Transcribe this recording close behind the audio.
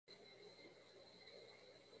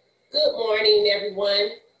Good morning,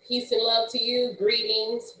 everyone. Peace and love to you.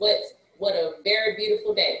 Greetings. What a very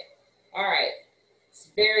beautiful day. All right.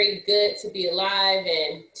 It's very good to be alive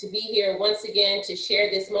and to be here once again to share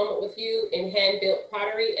this moment with you in hand-built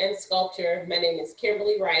pottery and sculpture. My name is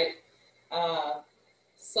Kimberlie Wright.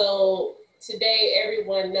 So today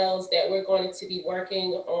everyone knows that we're going to be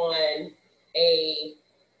working on an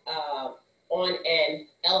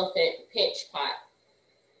elephant pinch pot.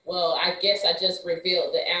 Well, I guess I just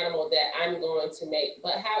revealed the animal that I'm going to make.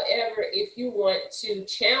 But however, if you want to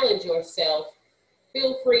challenge yourself,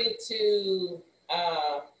 feel free to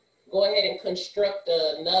go ahead and construct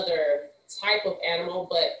another type of animal.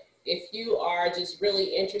 But if you are just really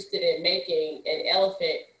interested in making an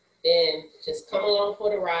elephant, then just come along for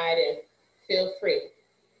the ride and feel free.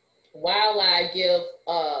 While I give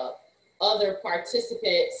other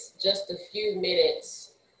participants just a few minutes,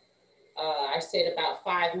 I said about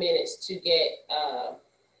 5 minutes to get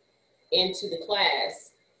into the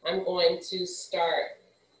class, I'm going to start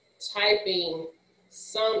typing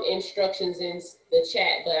some instructions in the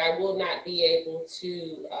chat, but I will not be able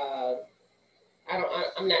to,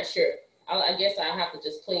 I'm not sure. I guess I'll have to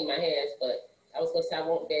just clean my hands, but I was gonna say I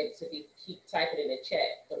won't be able to keep typing in the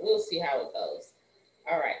chat, but we'll see how it goes.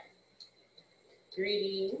 All right.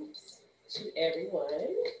 Greetings to everyone.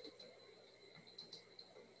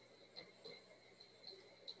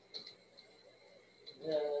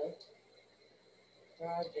 The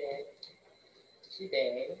project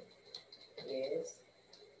today is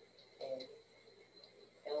an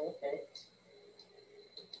elephant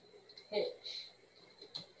pinch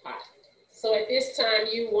pot. So at this time,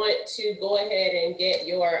 you want to go ahead and get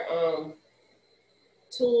your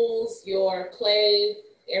tools, your clay,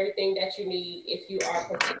 everything that you need if you are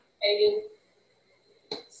participating,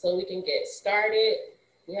 so we can get started.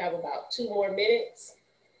 We have about 2 more minutes.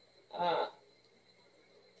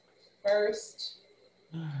 First,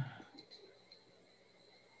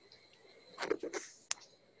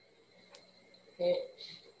 pinch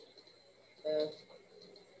the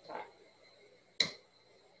pot.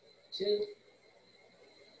 2,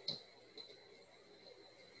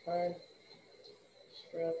 construct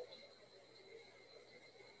legs.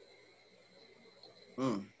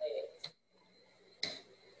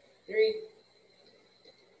 3,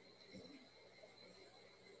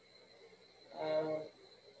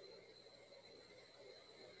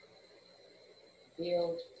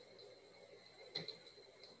 build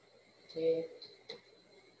head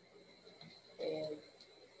and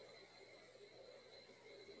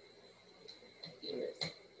ears.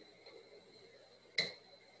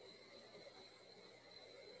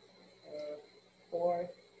 4.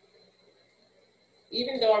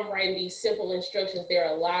 Even though I'm writing these simple instructions, there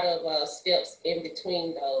are a lot of steps in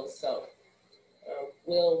between those, so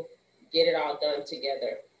we'll get it all done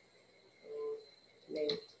together.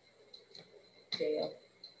 Make tail.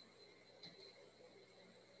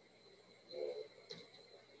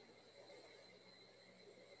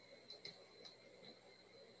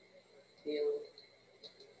 Build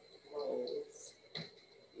moles.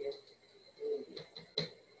 If needed.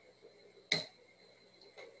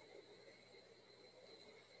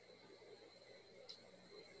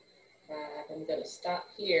 I'm going to stop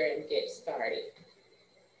here and get started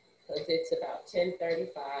because it's about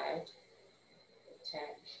 10:35.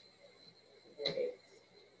 Attach legs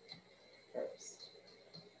first.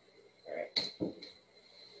 All right.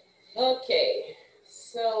 Okay,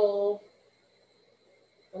 so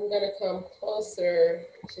I'm going to come closer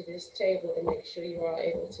to this table to make sure you're all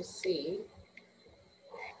able to see.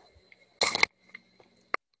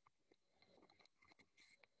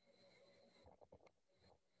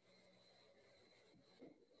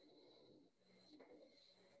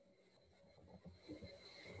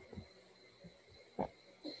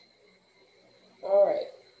 All right.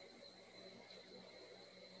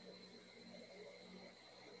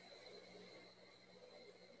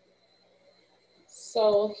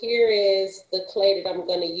 So here is the clay that I'm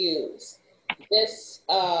going to use. Just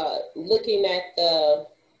looking at the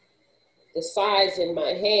size in my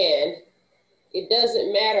hand, it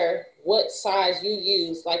doesn't matter what size you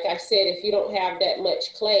use. Like I said, if you don't have that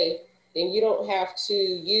much clay, then you don't have to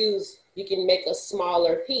use, you can make a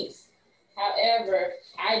smaller piece. However,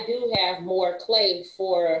 I do have more clay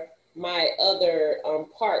for my other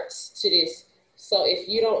parts to this. So if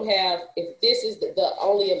you don't have, if this is the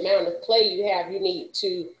only amount of clay you have, you need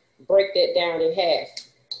to break that down in half.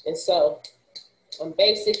 And so I'm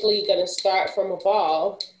basically gonna start from a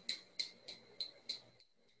ball.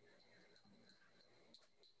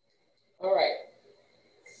 All right,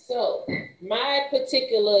 So my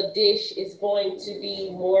particular dish is going to be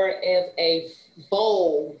more of a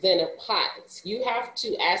bowl than a pot. You have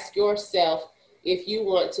to ask yourself if you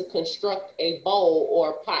want to construct a bowl or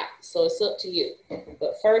a pot. So it's up to you.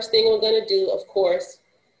 But first thing we're going to do, of course,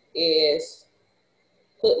 is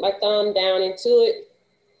put my thumb down into it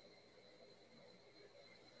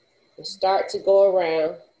and start to go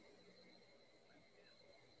around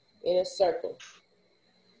in a circle.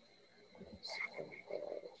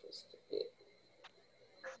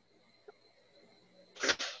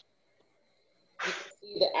 You can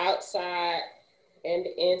see the outside and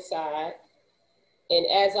the inside. And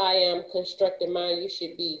as I am constructing mine, you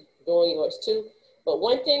should be doing yours too. But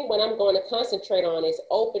one thing what I'm going to concentrate on is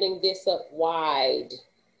opening this up wide.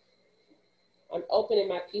 I'm opening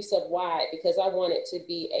my piece up wide because I want it to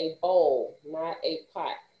be a bowl, not a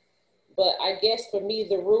pot. But I guess for me,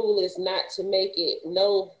 the rule is not to make it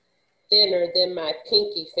no thinner than my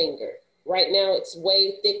pinky finger. Right now, it's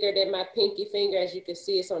way thicker than my pinky finger. As you can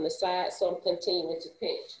see, it's on the side, so I'm continuing to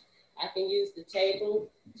pinch. I can use the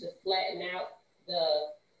table to flatten out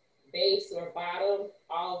the base or bottom.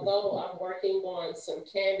 Although I'm working on some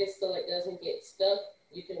canvas so it doesn't get stuck,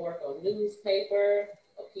 you can work on newspaper,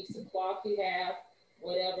 a piece of cloth you have,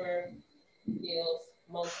 whatever feels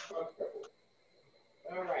most comfortable.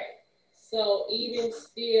 All right, so even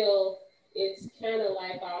still, it's kind of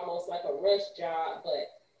like almost like a rush job,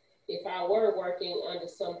 but if I were working under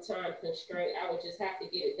some time constraint, I would just have to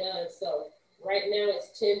get it done. So right now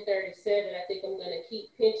it's 10:37. I think I'm gonna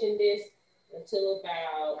keep pinching this until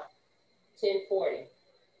about 10:40.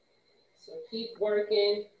 So keep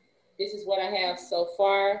working. This is what I have so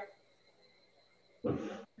far.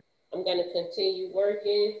 I'm gonna continue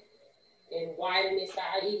working and widen this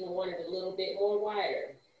out. I even want it a little bit more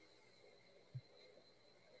wider.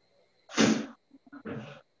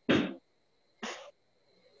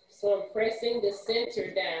 So I'm pressing the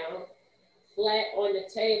center down flat on the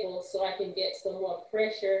table so I can get some more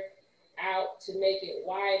pressure out to make it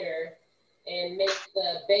wider and make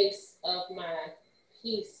the base of my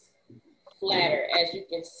piece flatter, as you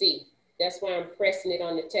can see. That's why I'm pressing it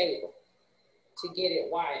on the table, to get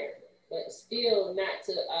it wider, but still not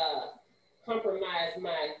to compromise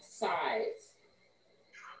my sides.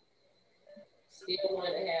 Still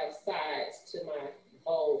want to have sides to my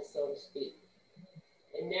bowl, so to speak.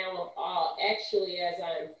 And now actually, as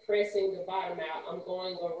I'm pressing the bottom out, I'm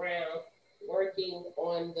going around working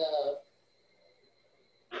on the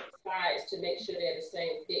sides to make sure they're the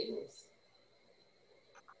same thickness.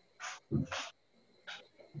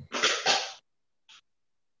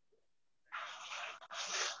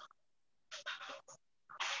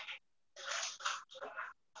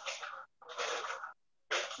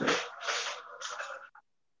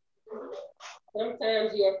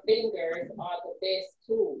 Sometimes your fingers are the best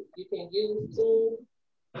tool. You can use tools,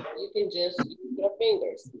 you can just use your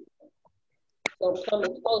fingers. So I'm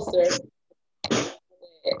coming closer so that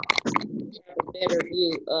you have a better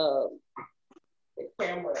view of the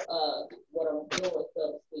camera of what I'm doing,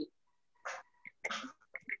 so to speak.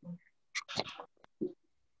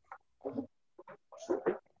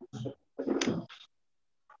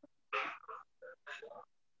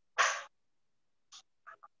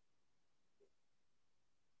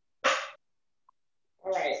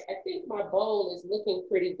 All right, I think my bowl is looking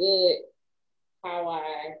pretty good, how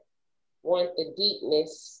I want the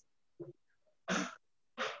deepness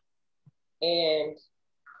and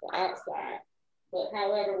the outside. But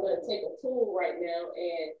however, I'm gonna take a tool right now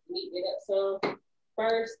and neaten it up some.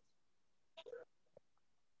 First,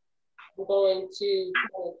 I'm going to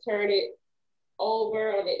turn it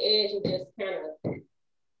over on the edge and just kind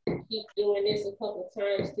of keep doing this a couple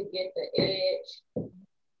times to get the edge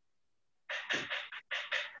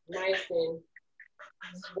nice and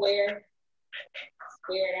square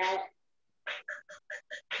it out.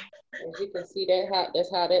 As you can see,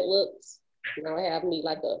 that's how that looks. Now I have me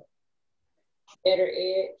like a better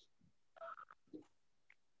edge.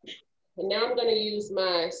 And now I'm gonna use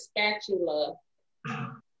my spatula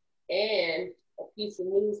and a piece of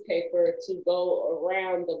newspaper to go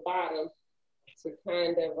around the bottom to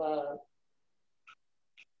kind of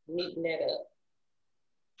neaten that up.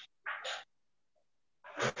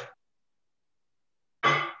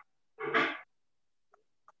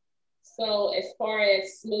 So as far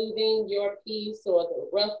as smoothing your piece or the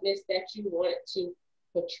roughness that you want to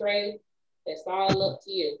portray, that's all up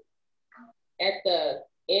to you. At the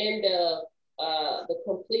end of the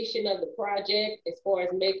completion of the project, as far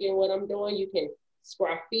as making what I'm doing, you can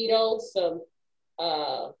sgraffito some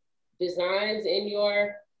designs in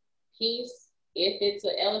your piece. If it's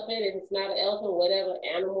an elephant, if it's not an elephant, whatever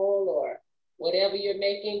animal or whatever you're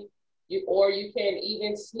making, or you can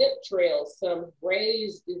even slip trail some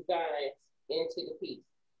raised designs into the piece.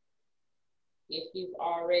 If you've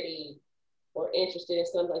already or interested in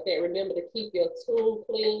something like that, remember to keep your tool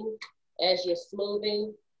clean as you're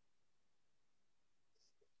smoothing.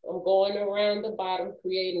 I'm going around the bottom,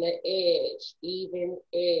 creating an edge, even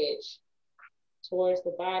edge towards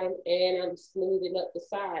the bottom, and I'm smoothing up the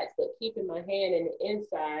sides, but keeping my hand in the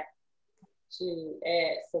inside to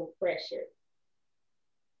add some pressure.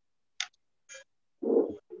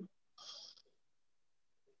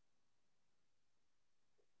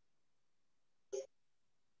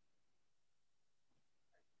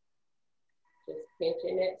 Just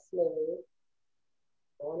pinching that smooth.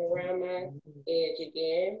 Going around my edge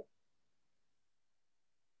again.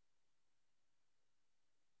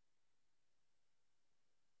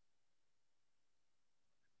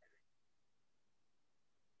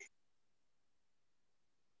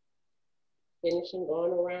 Finishing,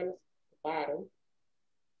 going around the bottom.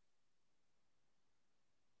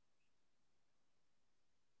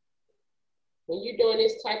 When you're doing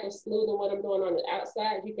this type of smoothing, what I'm doing on the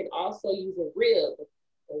outside, you can also use a rib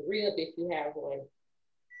if you have one.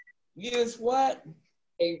 Use what?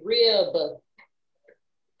 A rib.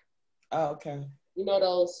 Oh, okay. You know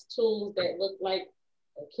those tools that look like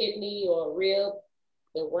a kidney or a rib,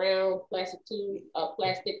 the round plastic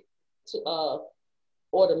tool,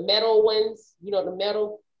 or the metal ones. You know the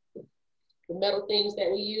metal things that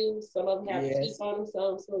we use. Some of them have teeth on them.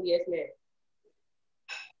 Some, so yes, ma'am.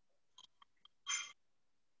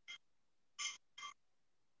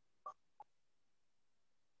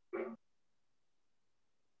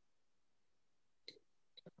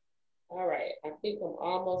 All right, I think I'm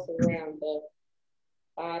almost around the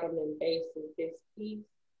bottom and base of this piece.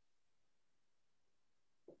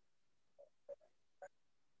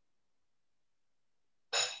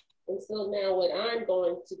 And so now what I'm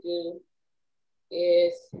going to do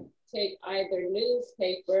is take either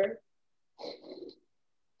newspaper.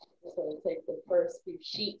 I'm going to take the first few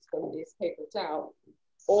sheets from this paper towel,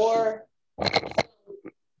 or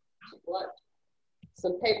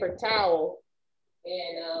some paper towel,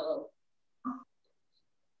 and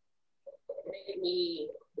make me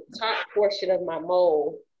the top portion of my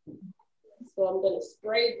mold. So I'm going to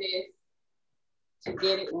spray this to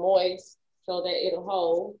get it moist so that it'll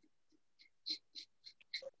hold.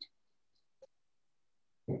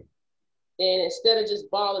 And instead of just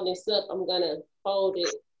balling this up, I'm gonna hold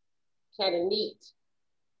it kind of neat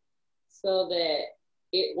so that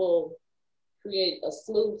it will create a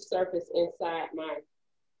smooth surface inside my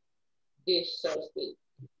dish, so to speak.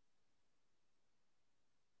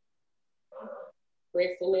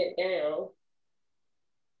 Pressing it down.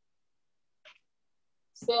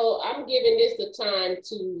 So I'm giving this the time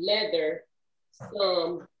to leather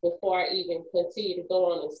some before I even continue to go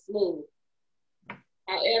on and smooth.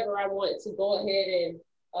 However, I want to go ahead and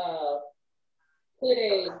put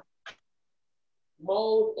a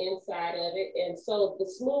mold inside of it. And so the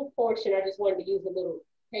smooth portion, I just wanted to use a little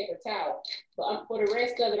paper towel. But for the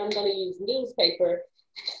rest of it, I'm going to use newspaper,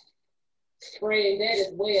 spraying that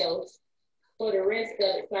as well for the rest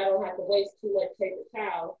of it, so I don't have to waste too much paper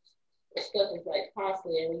towel. This stuff is like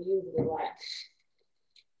costly and we use it a lot.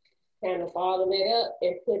 Kind of balling it up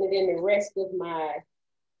and putting it in the rest of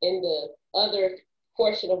in the other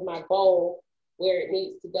portion of my bowl where it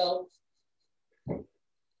needs to go.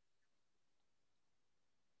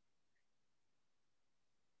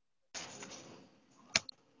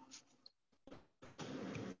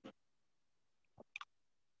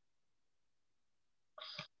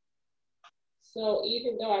 So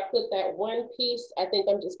even though I put that one piece, I think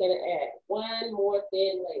I'm just gonna add one more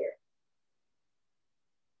thin layer.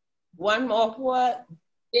 One more what?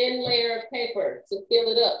 Thin layer of paper to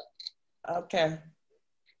fill it up. Okay.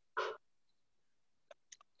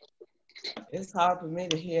 It's hard for me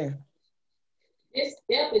to hear. This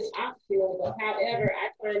step is optional, but however, I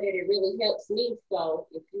find that it really helps me. So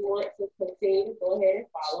if you want to continue, go ahead and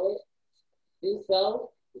follow it. Do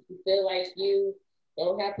so. If you feel like you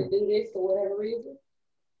don't have to do this for whatever reason,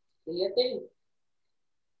 do your thing.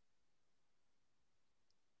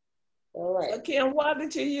 All right. So Kim, why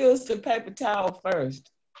did you use the paper towel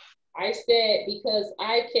first? I said because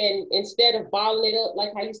I can, instead of balling it up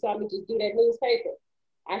like how you saw me just do that newspaper,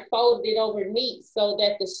 I folded it over neat so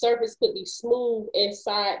that the surface could be smooth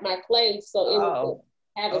inside my clay, so it would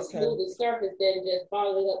have a smoother surface than just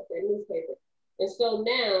balling up the newspaper. And so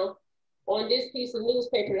now, on this piece of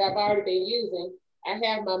newspaper that I've already been using, I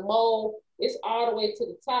have my mold, it's all the way to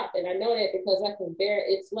the top, and I know that because I can bear,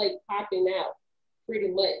 it's like popping out pretty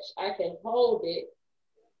much. I can hold it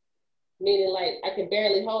meaning like I can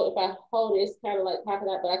barely hold. If I hold it, it's kind of like popping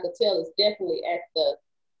out, but I could tell it's definitely at the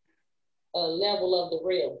level of the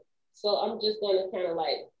rim. So I'm just gonna kind of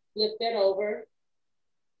like flip that over,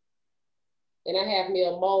 and I have me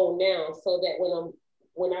a mold now, so that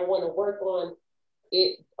when I want to work on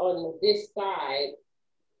it on this side,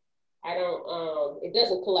 I don't it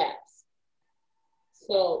doesn't collapse.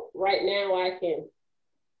 So right now I can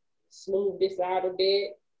smooth this out a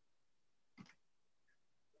bit.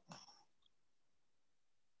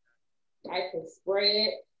 I can spread,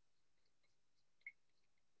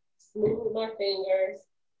 smooth my fingers,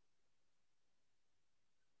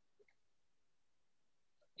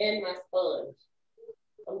 and my sponge.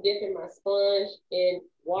 I'm dipping my sponge in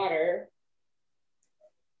water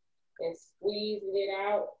and squeezing it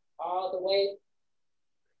out all the way.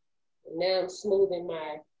 And now I'm smoothing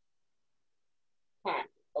my pot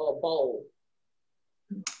or bowl.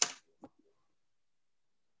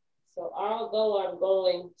 So although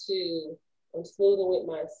I'm smoothing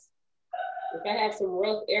with if I have some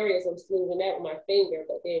rough areas, I'm smoothing that with my finger,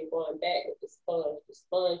 but then going back with the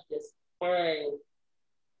sponge just fine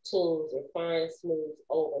tunes or fine smooths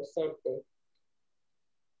over something.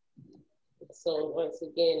 So once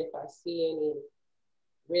again, if I see any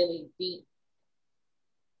really deep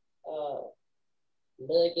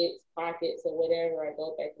nuggets, pockets, or whatever, I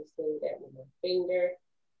go back and smooth that with my finger.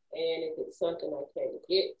 And if it's something I can't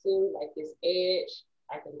get to, like this edge,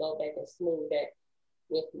 I can go back and smooth that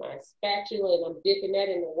with my spatula, and I'm dipping that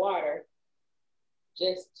in the water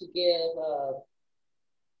just to give,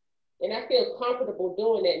 and I feel comfortable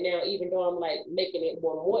doing that now, even though I'm like making it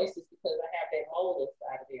more moist, it's because I have that mold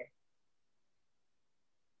inside of there.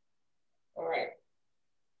 All right.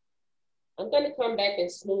 I'm gonna come back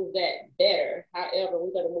and smooth that better. However,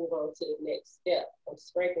 we're gonna move on to the next step. I'm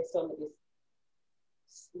scraping some of this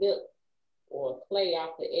slip or clay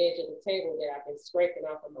off the edge of the table that I've been scraping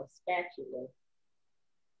off of my spatula.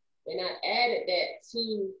 And I added that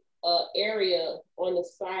to an area on the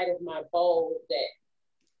side of my bowl that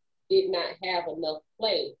did not have enough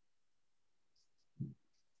clay.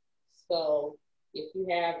 So if you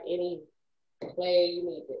have any clay you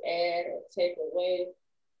need to add or take away,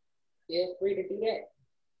 feel free to do that.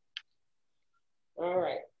 All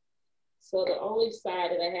right. So the only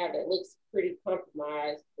side that I have that looks pretty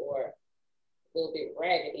compromised or a little bit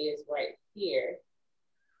ragged is right here.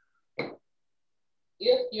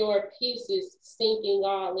 If your piece is sinking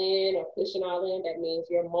all in or pushing all in, that means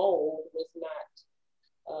your mold was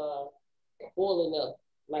not full enough.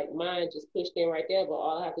 Like mine just pushed in right there, but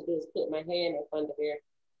all I have to do is put my hand up under there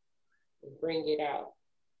and bring it out.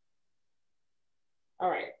 All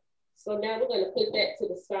right, so now we're gonna put that to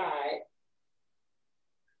the side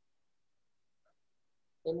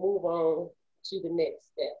and move on to the next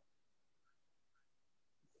step.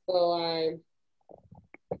 So I'm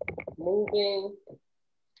moving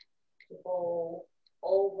the bowl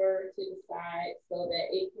over to the side so that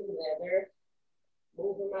it can weather.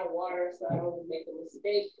 Moving my water so I don't make a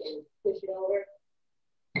mistake and push it over.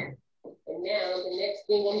 And now the next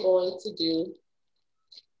thing I'm going to do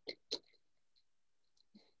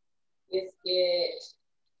is get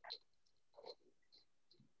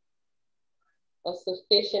a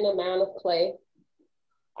sufficient amount of clay.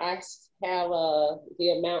 I have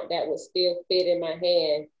the amount that would still fit in my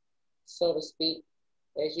hand, so to speak,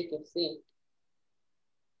 as you can see.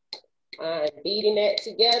 I'm beating that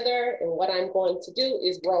together, and what I'm going to do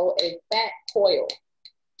is roll a fat coil.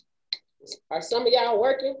 Are some of y'all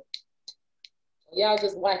working? Y'all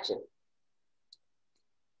just watching?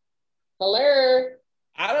 Hello?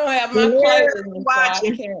 I don't have my clay with me, so I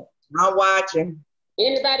can't. I'm watching.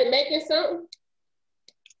 Anybody making something?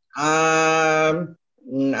 I'm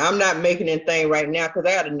not making anything right now because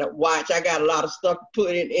I got to watch. I got a lot of stuff to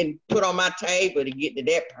put in and put on my table to get to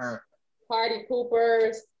that part. Party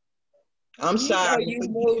poopers. I'm sorry. You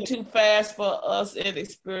move too fast for us and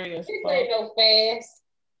experience. This ain't no fast.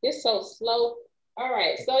 It's so slow. All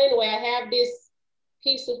right. So anyway, I have this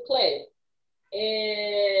piece of clay,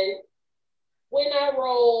 and when I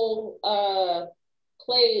roll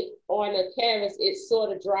clay on a canvas, it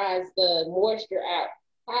sort of dries the moisture out.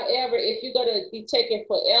 However, if you're gonna be taking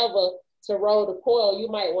forever to roll the coil, you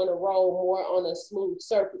might want to roll more on a smooth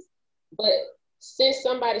surface. But since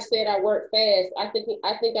somebody said I work fast, I think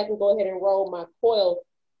I can go ahead and roll my coil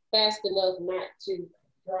fast enough not to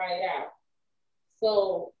dry it out.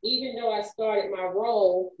 So even though I started my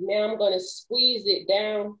roll, now I'm gonna squeeze it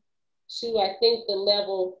down to, I think, the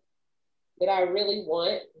level that I really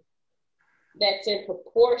want, that's in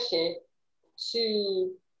proportion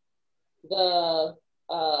to the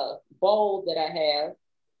bowl that I have.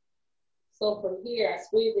 So from here, I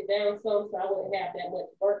squeeze it down some so I wouldn't have that much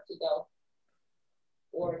work to go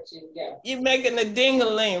or to go. You're making a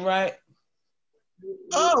ding-a-ling, right?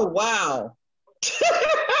 Oh, wow.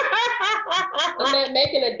 I'm not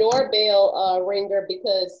making a doorbell ringer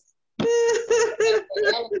because that's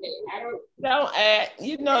the elephant. Don't act.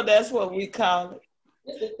 You know that's what we call it.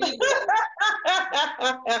 This is feeding.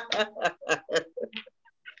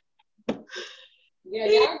 Yeah,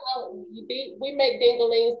 y'all know we make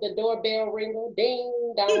ding-a-lings, the doorbell ringer,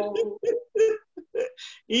 ding dong.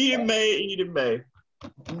 Eat it, May, eat it, May.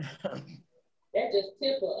 That just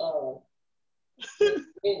tickle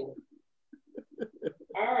finger.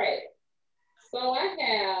 All right. So I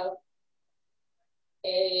have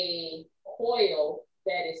a coil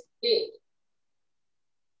that is thick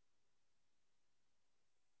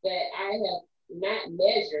that I have not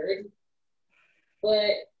measured,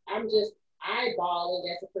 but I'm just eyeballing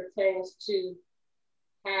as it pertains to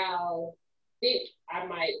how thick I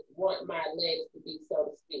might want my legs to be, so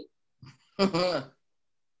to speak.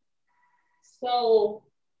 So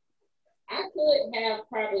I could have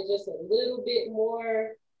probably just a little bit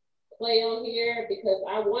more play on here because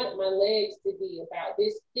I want my legs to be about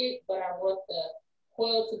this thick, but I want the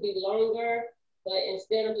coil to be longer. But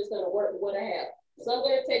instead, I'm just going to work with what I have. So I'm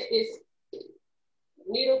going to take this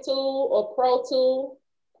needle tool or pro tool,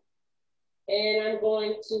 and I'm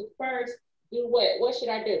going to first do what? What should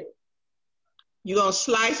I do? You're going to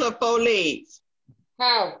slice up 4 legs.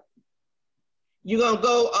 How? You're going to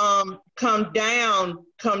go come down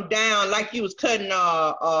like you was cutting,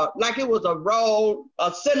 like it was a roll,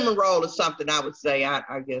 a cinnamon roll or something, I would say.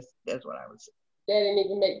 I guess that's what I would say. That didn't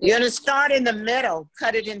even make sense. You're going to start in the middle,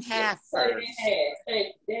 cut it in half first. Cut it in half.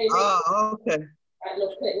 Thank you. Oh, okay. I don't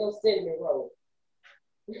cut no cinnamon roll.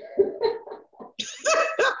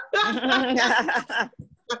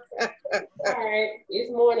 All right,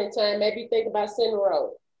 it's morning time. Maybe think about cinnamon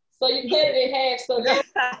roll. So you cut it in half. So now,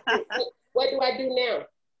 what do I do now?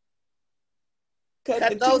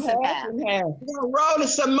 Cut those in half. in half. You're gonna roll it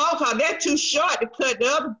some more because they're too short to cut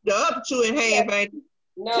the other 2 in half, ain't it?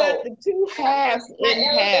 No. Cut the 2 halves my in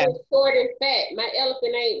half. elephant is short and fat. My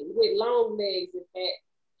elephant ain't with long legs and fat.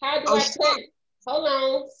 How do I cut? Hold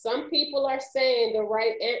on. Some people are saying the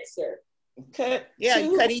right answer. Cut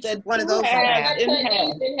cut each one of those in half. These in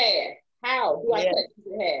half. How do I cut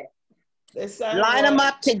these in half? Line them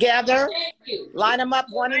up together. Thank you. Line them up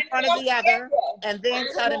one in front of the other, and then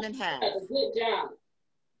cut them in half. Good job.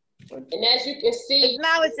 And as you can see,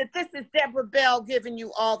 acknowledge that this is Deborah Bell giving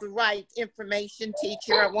you all the right information,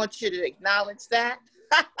 teacher. I want you to acknowledge that.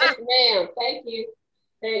 Yes, ma'am. Thank you.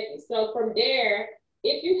 Thank you. So from there,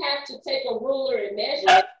 if you have to take a ruler and measure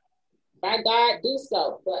it, by God, do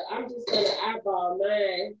so. But I'm just going to eyeball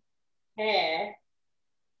mine. Half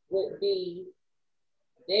would be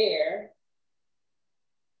there.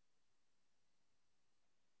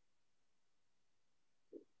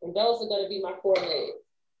 And those are going to be my 4 legs.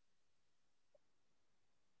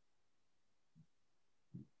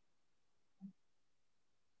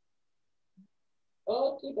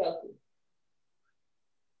 Okie dokie.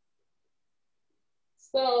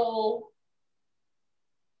 So,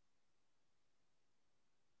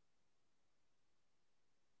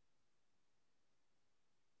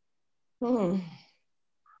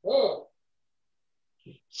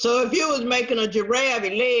 So if you was making a giraffe,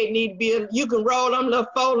 your leg need to be, you can roll them little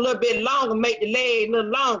 4 a little bit longer, make the leg a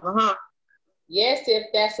little longer, huh? Yes,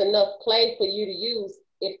 if that's enough clay for you to use.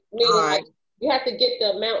 If meaning like you have to get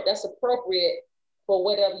the amount that's appropriate for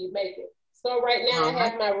whatever you make it. So right now I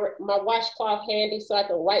have my washcloth handy so I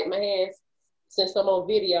can wipe my hands. Since I'm on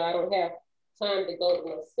video, I don't have time to go to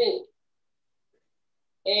my sink.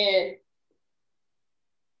 And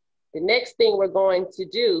the next thing we're going to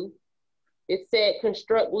do, it said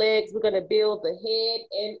construct legs. We're going to build the head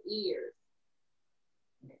and ears.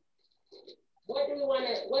 What do we want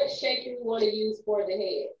to? What shape do we want to use for the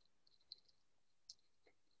head?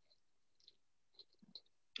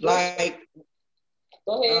 Like,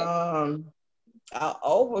 go ahead. An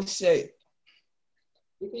oval shape.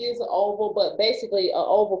 You can use an oval, but basically an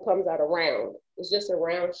oval comes out of round. It's just a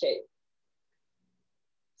round shape.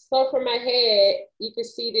 So for my head, you can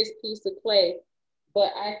see this piece of clay,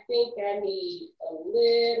 but I think I need a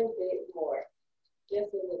little bit more.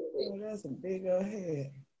 Just a little bit. Oh, that's a big old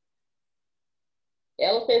head.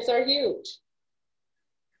 Elephants are huge.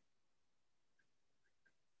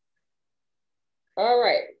 All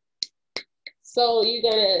right. So you're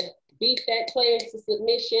gonna beat that clay into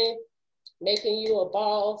submission, making you a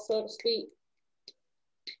ball, so to speak.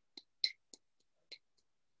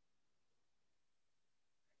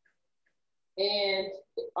 And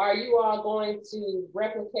are you all going to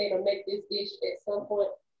replicate or make this dish at some point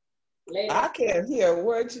later? I can't hear a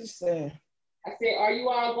word you saying. I said, are you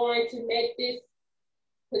all going to make this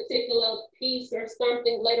particular piece or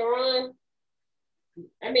something later on?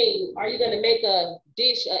 I mean, are you going to make a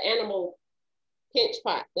dish, an animal pinch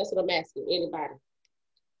pot? That's what I'm asking. Anybody?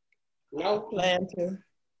 No? Plan to.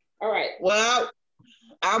 All right. Well,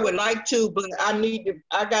 I would like to, but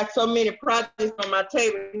I got so many projects on my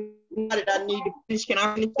table that I need to finish. Can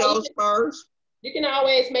I finish those first? You can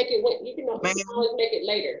always make it, you can always make it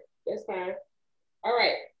later. That's fine. All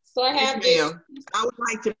right. So I have this. I would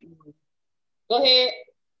like to. Go ahead.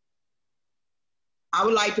 I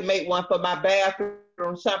would like to make one for my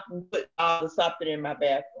bathroom, something in my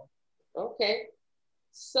bathroom. Okay.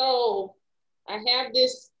 So I have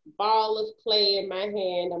this ball of clay in my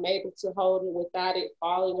hand. I'm able to hold it without it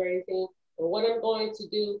falling or anything. And what I'm going to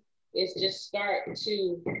do is just start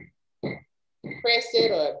to press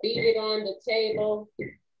it or beat it on the table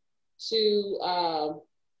to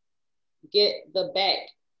get the back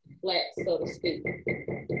flat, so to speak.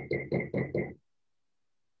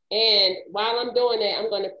 And while I'm doing that, I'm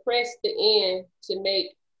going to press the end to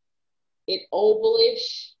make it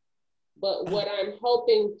ovalish. But what I'm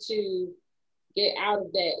hoping to get out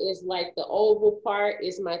of that is like the oval part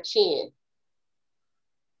is my chin.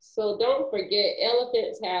 So don't forget,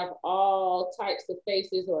 elephants have all types of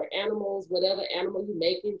faces, or animals, whatever animal you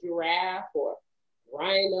making, giraffe or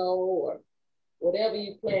rhino or whatever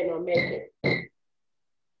you plan on making.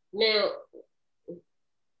 Now,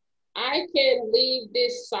 I can leave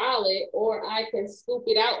this solid, or I can scoop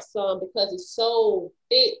it out some because it's so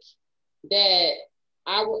thick that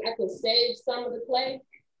I can save some of the clay.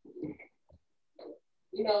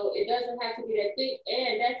 You know, it doesn't have to be that thick,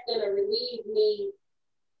 and that's gonna relieve me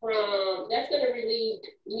from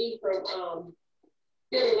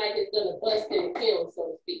feeling like it's gonna bust in the kiln,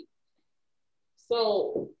 so to speak.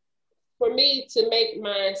 So for me to make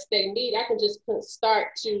mine stay neat, I can just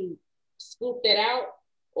start to scoop that out,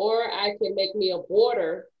 or I can make me a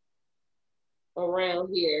border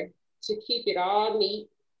around here to keep it all neat.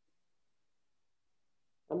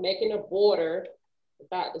 I'm making a border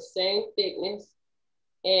about the same thickness.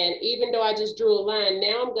 And even though I just drew a line,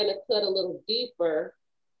 now I'm gonna cut a little deeper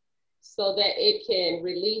so that it can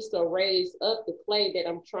release or raise up the clay that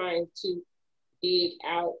I'm trying to dig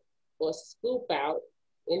out or scoop out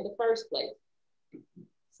in the first place.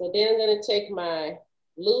 So then I'm gonna take my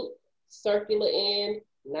loop, circular end,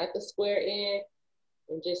 not the square end,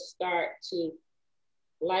 and just start to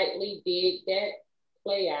lightly dig that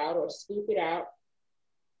clay out or scoop it out.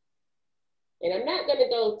 And I'm not gonna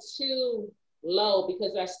go too low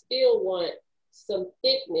because I still want some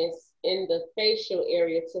thickness in the facial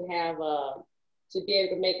area to have, to be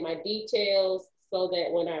able to make my details so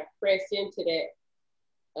that when I press into that,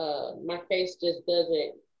 my face just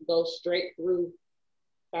doesn't go straight through.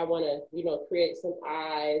 If I wanna, you know, create some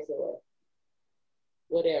eyes or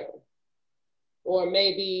whatever. Or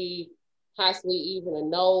maybe possibly even a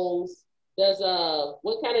nose.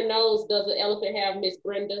 What kind of nose does an elephant have, Miss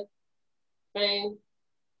Brenda Fang?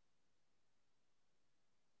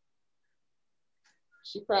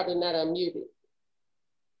 She probably not unmuted.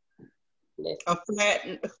 A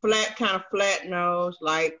flat kind of flat nose,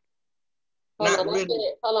 like hold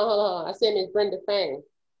on. I said Miss Brenda Fang.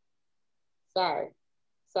 Sorry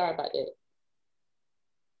about that.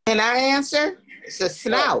 Can I answer? It's a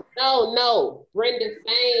snout. No. Brenda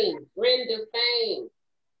Fang.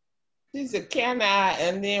 She said, can I?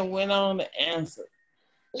 And then went on to answer.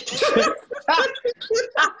 That's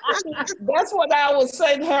what I would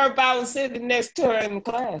say to her if I was sitting next to her in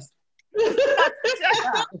class.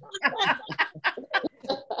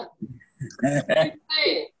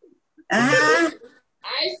 I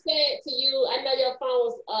said to you, I know your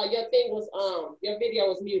phone was, your video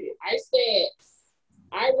was muted. I said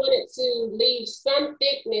I wanted to leave some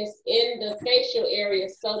thickness in the facial area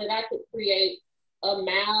so that I could create a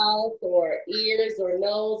mouth or ears or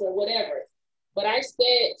nose or whatever. But I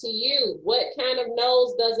said to you, what kind of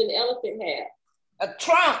nose does an elephant have? A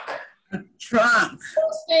trunk. A trunk.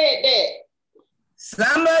 Who said that?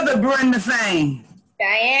 Some other Brenda Fang.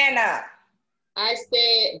 Diana. I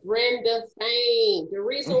said Brenda Fang. The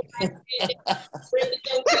reason why I said Brenda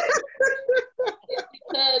Fang is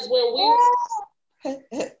because when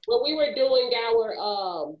we were doing our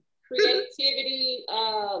creativity,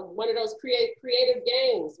 one of those creative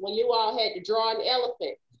games, when you all had to draw an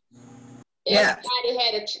elephant. Everybody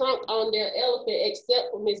had a trunk on their elephant except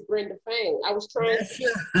for Miss Brenda Fang. I was trying to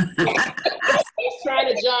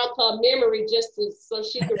jog her memory just so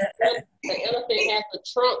she could remember the elephant has a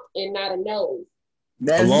trunk and not a nose.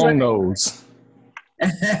 That's a long nose.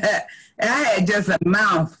 I had just a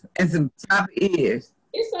mouth and some floppy ears.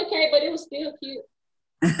 It's okay, but it was still cute.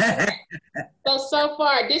 So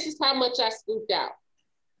far, this is how much I scooped out.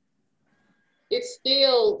 It's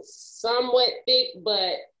still somewhat thick,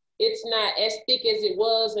 but it's not as thick as it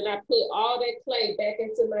was. And I put all that clay back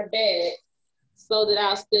into my bag so that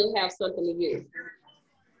I'll still have something to use.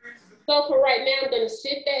 So for right now, I'm gonna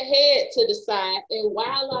sit that head to the side, and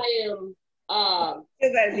while I am while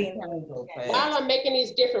I'm making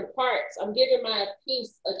these different parts, I'm giving my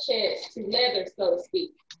piece a chance to leather, so to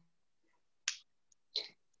speak.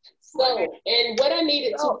 So, and what I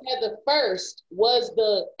needed to leather first was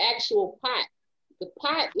the actual pot. The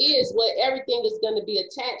pot is what everything is going to be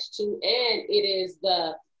attached to, and it is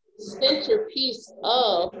the centerpiece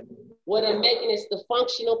of what I'm making. It's the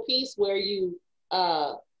functional piece where you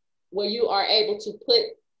are able to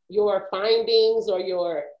put your findings or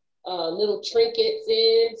your little trinkets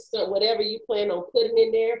in, so whatever you plan on putting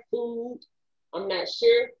in there, food, I'm not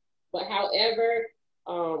sure, but however,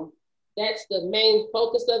 that's the main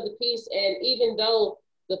focus of the piece. And even though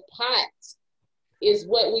the pot is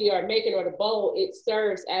what we are making, or the bowl, it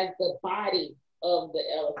serves as the body of the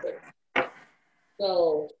elephant.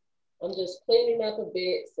 So I'm just cleaning up a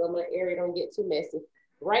bit so my area don't get too messy.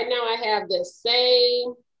 Right now I have the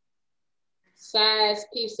same size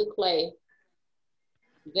piece of clay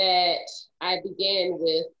that I began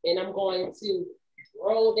with, and I'm going to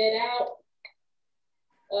roll that out.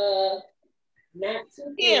 Not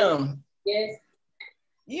too Kim, yes.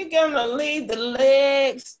 you gonna leave the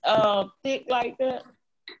legs thick like that?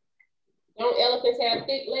 Don't elephants have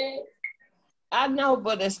thick legs? I know,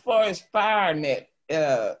 but as far as firing it,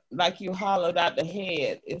 like you hollowed out the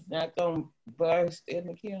head, it's not gonna burst in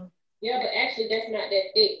the kiln. Yeah, but actually that's not that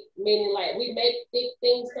thick. Meaning, like, we make thick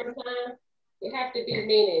things sometimes. It have to be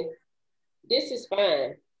meaning this is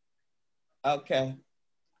fine. Okay.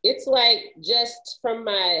 It's like just from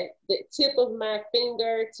the tip of my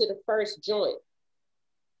finger to the first joint.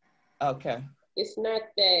 Okay. It's not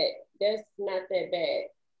that's not that bad.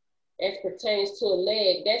 As pertains to a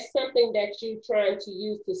leg, that's something that you're trying to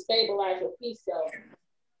use to stabilize your piece. So,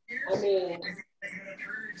 I mean, I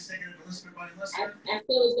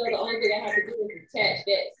feel as though the only thing I have to do is attach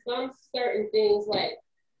that. Some certain things like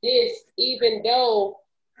this, even though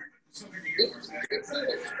it's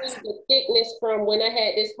the thickness from when I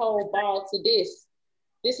had this whole ball to this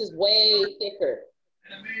is way thicker.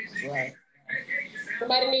 Right.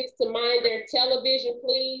 Somebody needs to mind their television,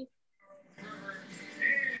 please.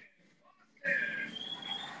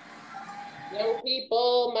 Young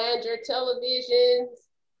people, mind your televisions.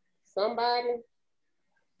 Somebody.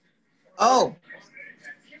 Oh.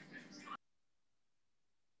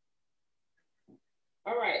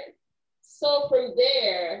 All right. So from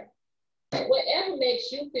there, whatever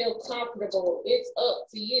makes you feel comfortable, it's up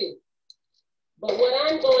to you. But what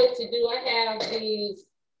I'm going to do, I have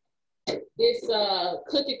this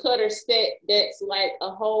cookie cutter set that's like a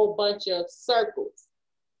whole bunch of circles.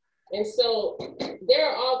 And so there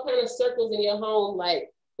are all kind of circles in your home, like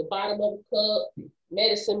the bottom of a cup,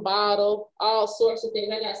 medicine bottle, all sorts of things.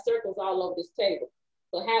 I got circles all over this table.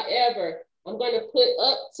 But however, I'm going to put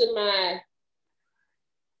up to my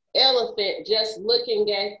elephant, just looking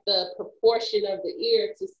at the proportion of the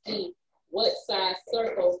ear to see what size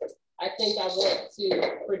circles I think I want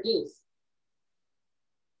to produce.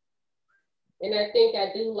 And I think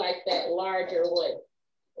I do like that larger one.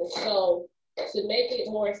 And so to make it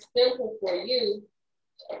more simple for you,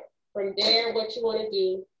 from there, what you want to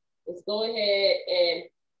do is go ahead and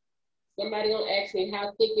somebody gonna ask me,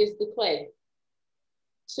 how thick is the clay?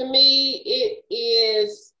 To me, it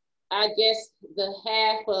is, I guess, the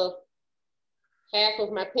half of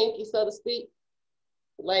my pinky, so to speak,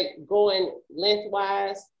 like going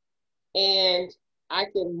lengthwise, and I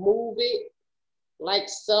can move it like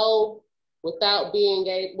so without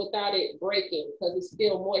it breaking, because it's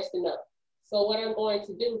still moist enough. So what I'm going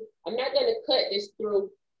to do, I'm not going to cut this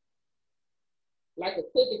through like a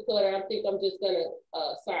cookie cutter. I think I'm just going to,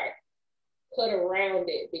 cut around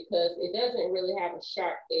it, because it doesn't really have a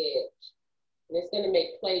sharp edge. And it's going to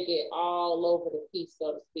make clay get all over the piece,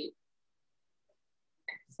 so to speak.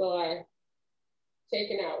 So I've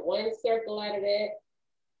taken out one circle out of that,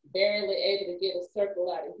 barely able to get a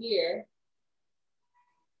circle out of here.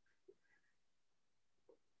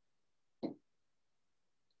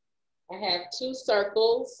 I have two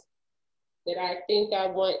circles that I think I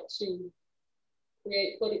want to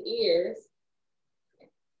create for the ears.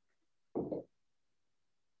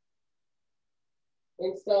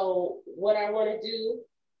 And so what I want to do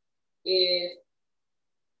is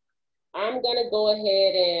I'm going to go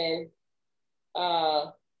ahead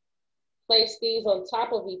and place these on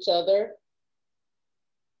top of each other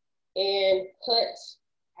and cut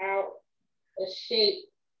out a shape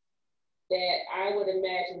that I would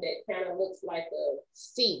imagine that kind of looks like a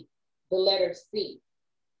C, the letter C.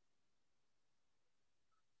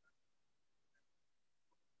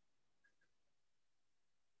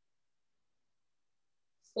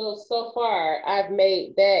 So far I've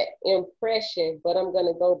made that impression, but I'm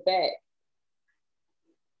gonna go back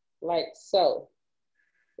like so.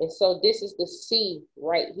 And so this is the C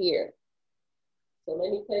right here. So let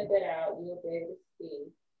me cut that out, you'll be able to see.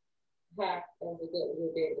 Ha, and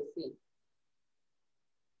we'll be able to see.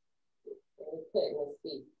 And we're cutting the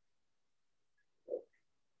C.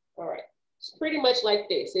 All right, it's pretty much like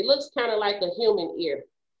this. It looks kind of like a human ear.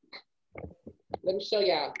 Let me show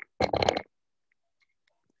y'all.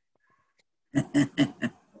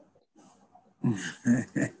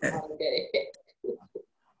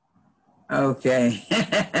 Okay.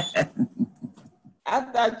 I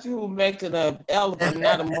thought you were making an elephant,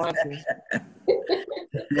 not a monkey.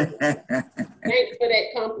 Thanks for that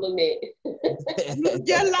compliment.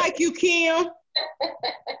 Just like you, Kim.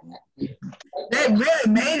 They really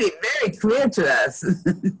made it very clear to us.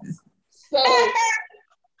 So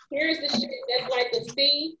here's the shape that's like a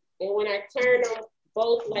C, and when I turn them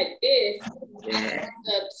both like this, I have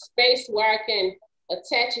the space where I can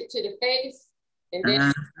attach it to the face, and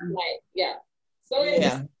then like, yeah. So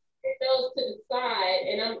Yeah. it goes to the side,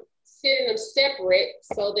 and I'm sitting them separate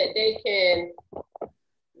so that they can,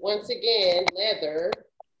 once again, leather.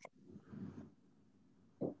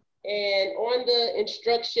 And on the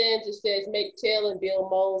instructions, it says make tail and build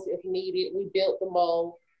molds if needed. We built the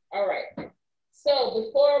mold. All right. So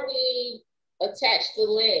before we attach the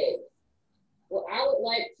legs, what I would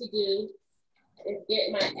like to do is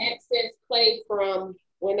get my excess clay from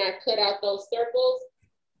when I cut out those circles.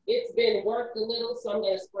 It's been worked a little, so I'm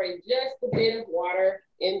going to spray just a bit of water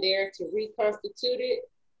in there to reconstitute it.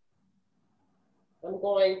 I'm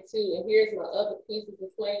going to, and here's my other pieces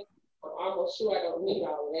of clay. I'm almost sure I don't need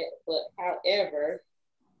all of that, but however,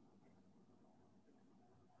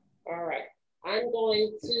 all right. I'm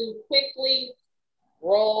going to quickly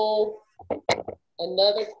roll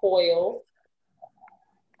another coil.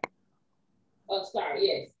 Oh, sorry,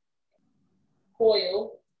 yes.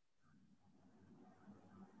 Coil.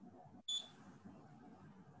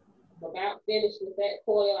 I'm about finished with that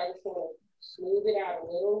coil. I just want to smooth it out a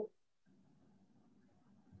little.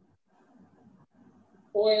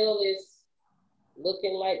 Coil is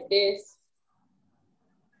looking like this.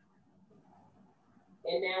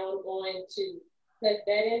 And now I'm going to cut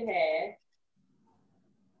that in half.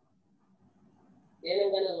 Then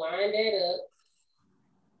I'm going to line that up.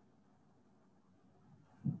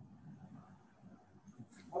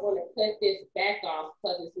 I want to cut this back off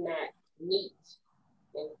because it's not neat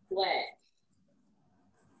and flat.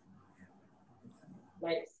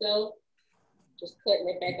 Like so. Just cutting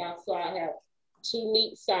it back off so I have two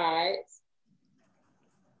neat sides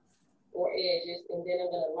or edges, and then I'm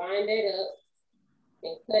going to line that up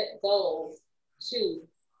and cut those two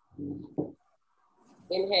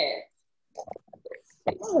in half.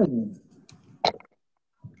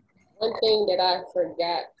 One thing that I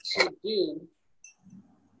forgot to do,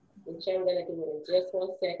 which I'm going to do in just 1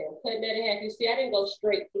 second. I'm cutting that in half. You see, I didn't go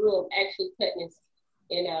straight through. I'm actually cutting this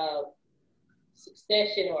in a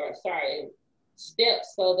succession, or sorry, in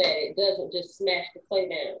steps so that it doesn't just smash the clay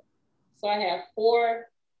down. So I have 4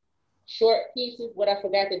 short pieces. What I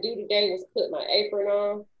forgot to do today was put my apron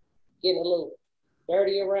on, getting a little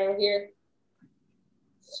dirty around here.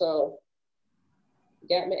 So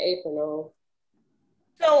got my apron on.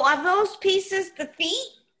 So are those pieces the feet?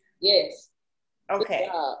 Yes. Okay.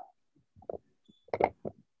 All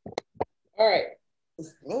right.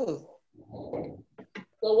 Ooh.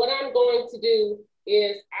 So what I'm going to do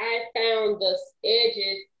is I found the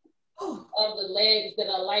edges of the legs that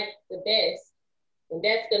I like the best. And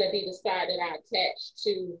that's going to be the side that I attach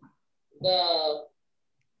to the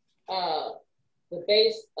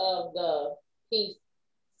base of the piece.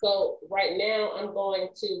 So right now I'm going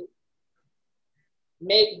to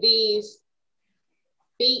make these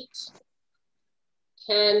feet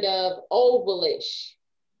kind of ovalish.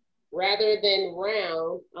 Rather than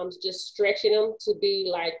round, I'm just stretching them to be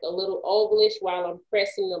like a little ovalish while I'm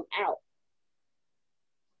pressing them out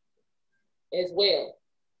as well.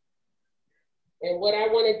 And what I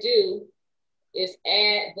want to do is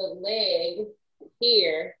add the leg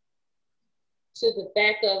here to the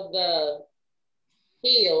back of the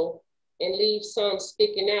heel and leave some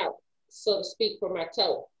sticking out, so to speak, for my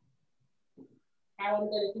toe. How I'm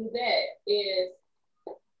going to do that is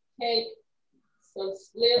take some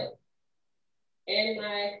slip and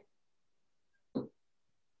my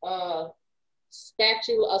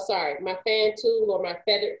spatula, my fan tool or my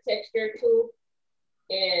feathered texture tool.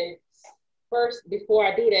 And first, before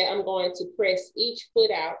I do that, I'm going to press each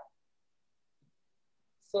foot out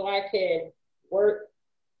so I can work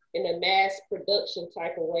in a mass production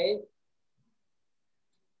type of way.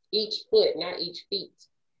 Each foot, not each feet.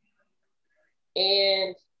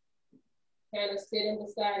 And kind of sit them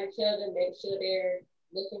beside each other, make sure they're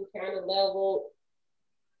looking kind of level.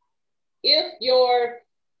 If your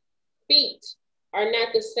feet are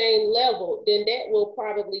not the same level, then that will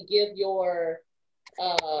probably give your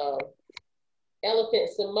elephant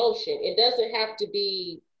some motion. It doesn't have to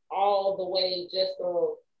be all the way just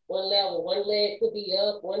on one level. One leg could be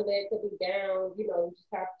up, one leg could be down. You know, you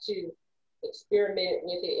just have to experiment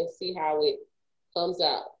with it and see how it comes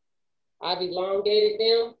out. I've elongated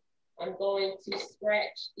them. I'm going to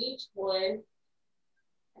scratch each one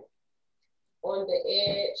on the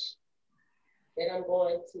edge that I'm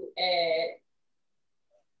going to add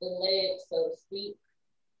the leg, so to speak.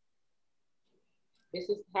 This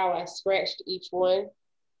is how I scratched each one.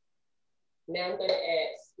 Now I'm gonna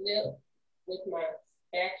add slip with my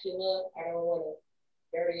spatula. I don't wanna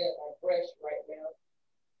dirty up my brush right now.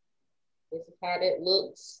 This is how that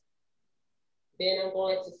looks. Then I'm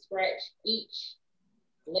going to scratch each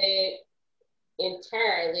leg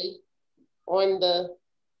entirely on the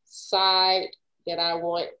side that I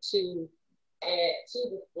want to add to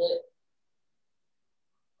the foot.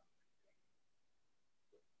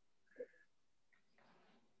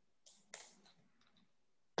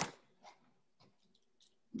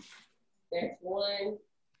 That's one.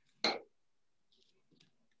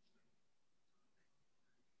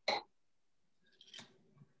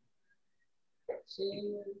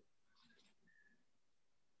 Two.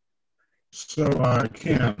 So,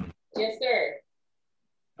 Kim. Yes, sir.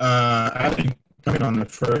 I didn't come on the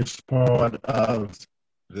first part of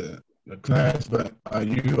the class, but are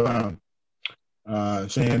you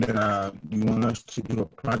saying that you want us to do a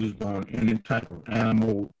project on any type of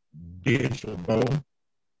animal, dish, or bowl?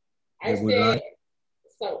 I said,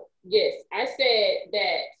 so yes, I said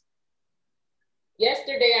that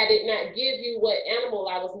yesterday I did not give you what animal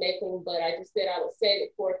I was making, but I just said I would save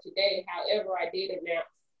it for today. However, I did announce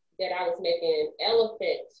that I was making an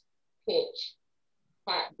elephant pinch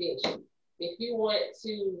pot dish. If you want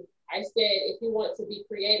to, I said, if you want to be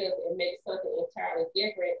creative and make something entirely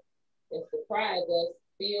different and surprise us,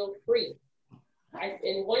 feel free.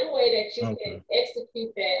 And one way that you can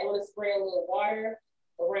execute that, I want to spray a little water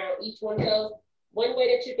around each one of those. One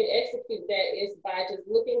way that you can execute that is by just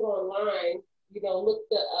looking online, you know, look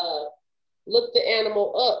the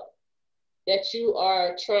animal up that you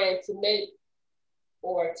are trying to make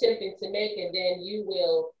or attempting to make, and then you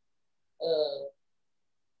will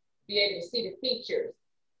be able to see the features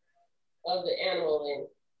of the animal.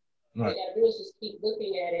 And what you gotta do is just keep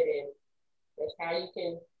looking at it, and that's how you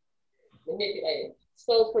can manipulate it.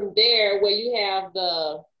 So from there, where you have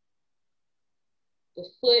the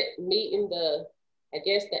foot meeting the, I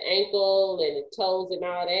guess, the ankle and the toes and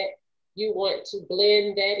all that, you want to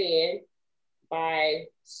blend that in by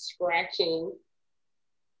scratching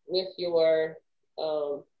with your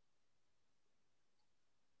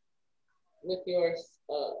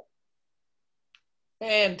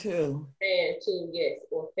fan tool. Fan tool, yes,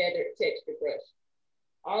 or feathered texture brush.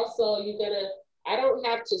 Also, you're gonna, I don't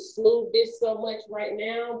have to smooth this so much right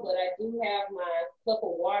now, but I do have my cup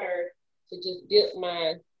of water to just dip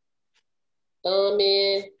my thumb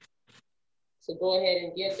in to go ahead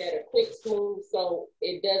and give that a quick smooth so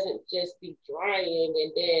it doesn't just be drying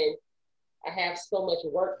and then I have so much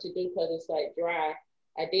work to do because it's like dry.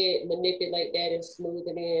 I did manipulate that and smooth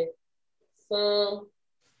it in some,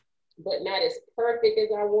 but not as perfect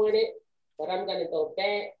as I wanted, but I'm gonna go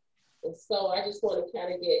back. And so I just want to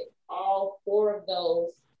kind of get all 4 of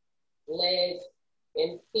those legs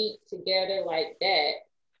and feet together like that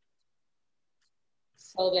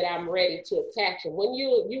so that I'm ready to attach them. When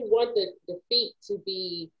you want the feet to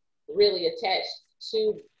be really attached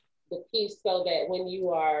to the piece so that when you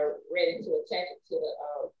are ready to attach it to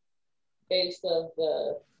the base of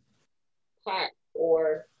the pot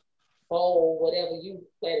or bowl, whatever you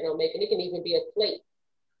plan on making, it can even be a plate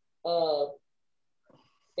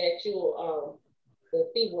that you the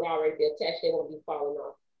feet would already be attached, they won't be falling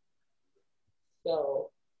off. So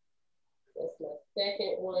that's my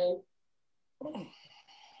second one.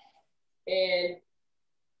 And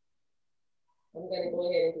I'm gonna go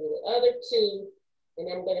ahead and do the other 2,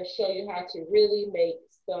 and I'm gonna show you how to really make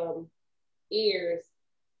some ears.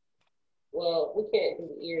 Well, we can't do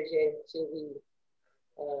the ears yet until we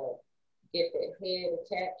get the head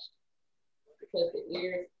attached, because the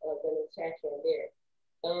ears are gonna attach on there.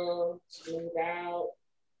 Smooth out.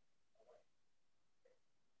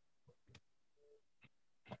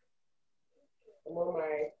 I'm on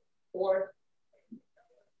my 4th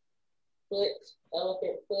foot,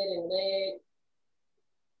 elephant foot and leg.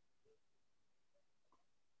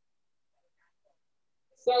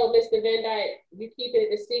 So, Mr. Van Dyke, you keep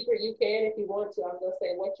it a secret. You can if you want to. I'm gonna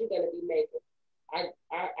say what you're gonna be making.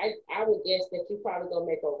 I would guess that you're probably gonna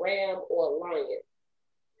make a ram or a lion.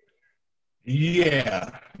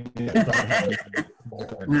 Yeah. You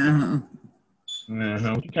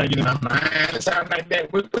can't get in my mind. It sounds like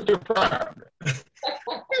that. What's your problem?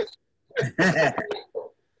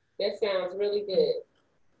 That sounds really good.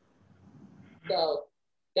 So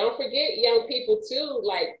don't forget, young people, too,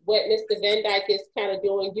 like what Mr. Van Dyke is kind of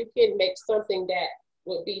doing. You can make something that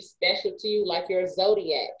would be special to you, like your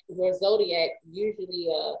zodiac. Your zodiac usually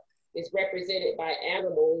is represented by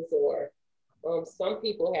animals, or some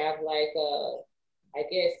people have like, I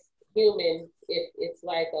guess, human. It's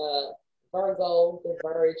like a Virgo, the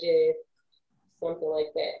Virgin, something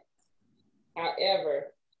like that.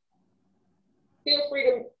 However, feel free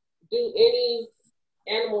to do any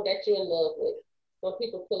animal that you're in love with. Some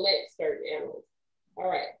people collect certain animals. All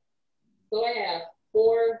right. So I have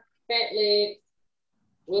 4 fat legs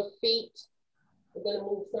with feet. I'm going to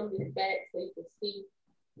move some of this back so you can see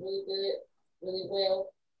really good, really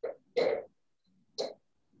well.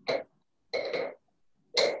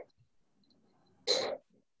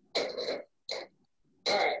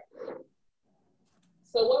 All right.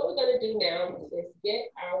 So what we're going to do now is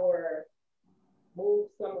move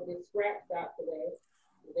some of the scraps out today.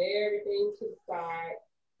 Lay everything to the side,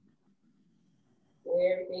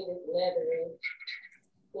 where everything is leathery.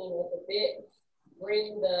 Clean up a bit.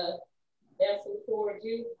 Bring the vessel towards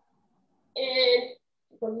you. And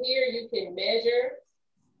from here, you can measure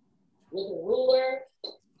with a ruler,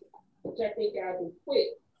 which I think I'll do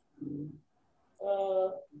quick.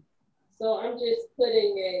 So I'm just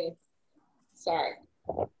putting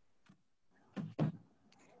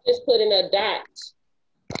a dot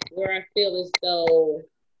where I feel as though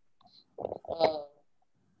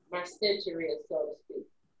my center is, so to speak.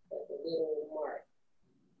 That's a little mark.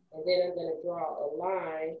 And then I'm going to draw a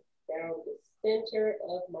line down the center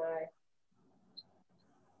of my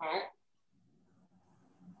pot.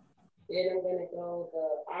 Then I'm going to go the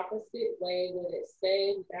opposite way where the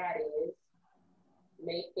same dot is,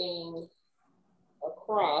 making a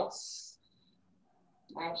cross.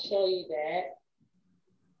 I'll show you that.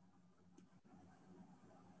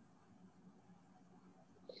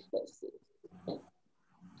 Let's see.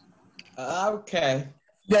 Okay.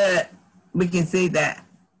 Good. We can see that.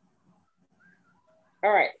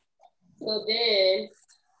 All right. So then,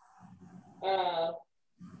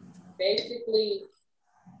 basically,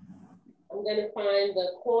 I'm going to find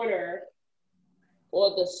the corner or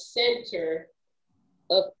the center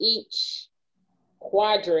of each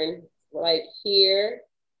quadrant, like here.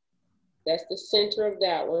 That's the center of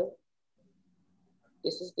that one.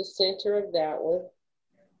 This is the center of that one.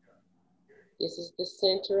 This is the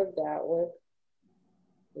center of that one.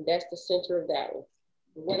 And that's the center of that one.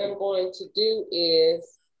 What I'm going to do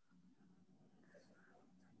is,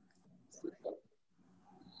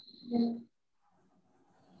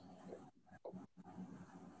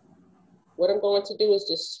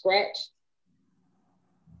 just scratch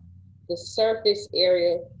the surface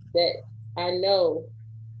area that I know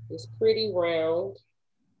is pretty round,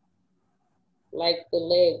 like the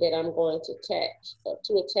leg that I'm going to attach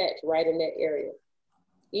right in that area.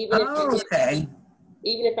 Even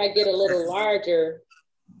if I get a little larger,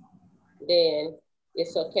 then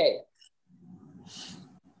it's okay.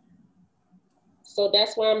 So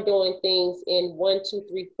that's why I'm doing things in 1, 2,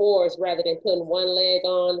 3, 4s rather than putting one leg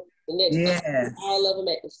on the next time, all of them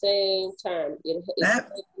at the same time.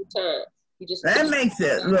 That makes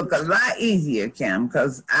it look a lot easier, Kim,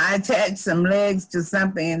 because I attached some legs to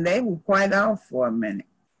something and they were quite off for a minute.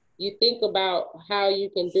 You think about how you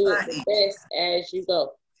can do it the best as you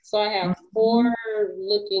go. So I have 4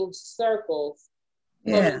 looking circles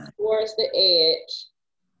coming towards the edge,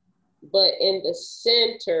 but in the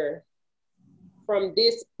center from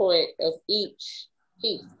this point of each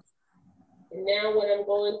piece. And now what I'm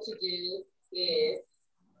going to do is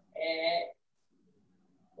add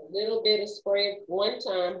a little bit of spray one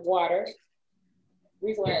time, water. The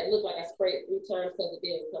reason why it looked like I sprayed 3 times because it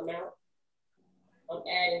didn't come out. I'm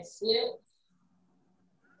adding slip.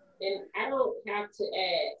 And I don't have to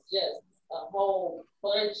add just a whole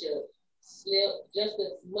bunch of slip, just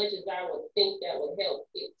as much as I would think that would help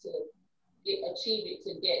it to achieve it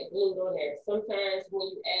to get glued on there. Sometimes when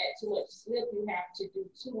you add too much slip, you have to do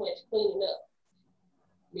too much cleaning up,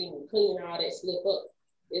 meaning cleaning all that slip up.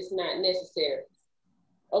 It's not necessary.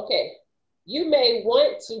 Okay. You may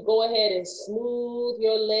want to go ahead and smooth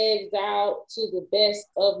your legs out to the best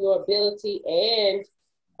of your ability and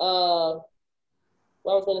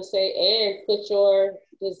what I was going to say, and put your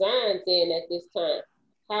designs in at this time.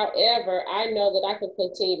 However, I know that I can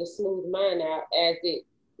continue to smooth mine out as it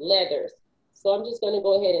leathers. So I'm just going to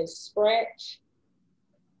go ahead and scratch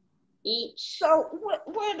each. So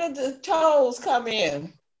where did the toes come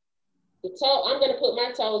in? The toe, I'm going to put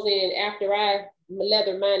my toes in after I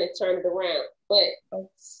leather mine and turn it around. But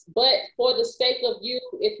for the sake of you,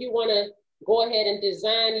 if you want to go ahead and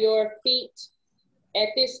design your feet, at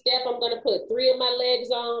this step, I'm going to put 3 of my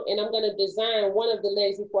legs on, and I'm going to design one of the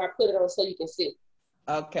legs before I put it on so you can see.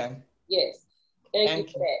 Okay. Yes. Thank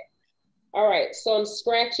you for that. All right. So I'm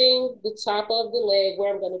scratching the top of the leg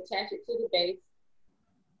where I'm going to attach it to the base.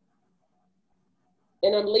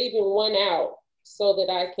 And I'm leaving one out so that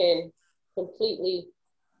I can completely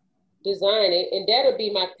design it. And that'll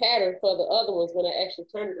be my pattern for the other ones when I actually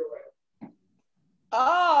turn it around.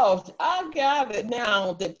 Oh, I got it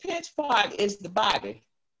now. The pinch part is the body.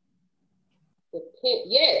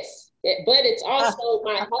 Yes, but it's also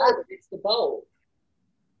my holder. It's the bowl.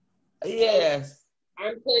 Yes. So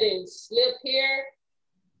I'm putting slip here.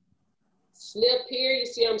 You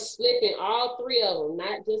see I'm slipping all 3 of them,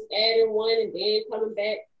 not just adding one and then coming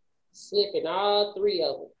back. Slipping all 3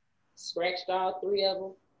 of them. Scratched all 3 of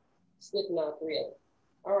them. Slipping all 3 of them.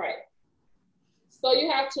 All right. So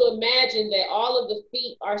you have to imagine that all of the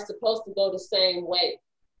feet are supposed to go the same way,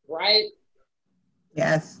 right?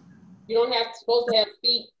 Yes. You don't have supposed to have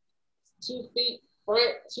feet, 2 feet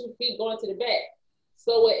front, 2 feet going to the back.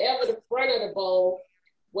 So whatever the front of the bowl,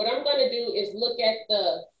 what I'm gonna do is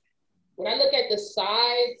when I look at the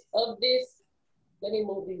sides of this, let me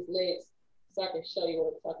move these legs so I can show you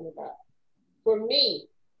what I'm talking about. For me,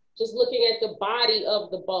 just looking at the body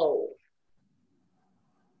of the bowl.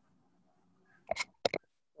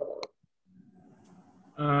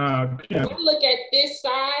 When I look at this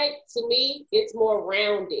side, to me, it's more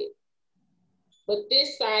rounded. But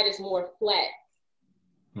this side is more flat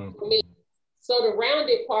for me. So the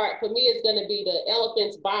rounded part for me is gonna be the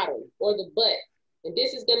elephant's bottom or the butt. And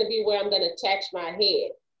this is gonna be where I'm gonna attach my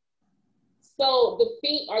head. So the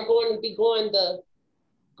feet are going to be going the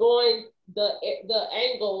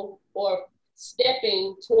angle or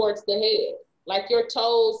stepping towards the head. Like your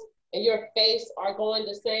toes and your face are going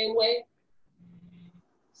the same way.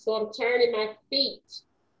 So I'm turning my feet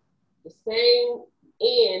the same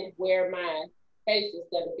end where my face is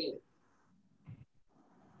gonna be.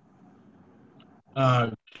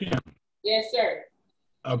 Kim, Yes, sir.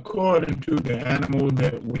 according to the animal bowl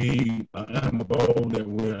that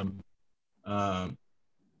we're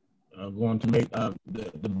going to make,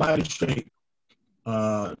 the body shape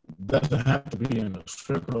doesn't have to be in a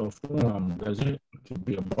circular form, does it? To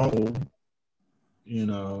be a bowl,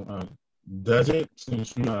 does it?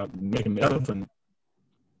 Since you are making the elephant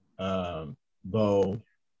bowl,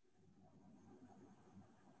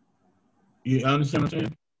 you understand what I'm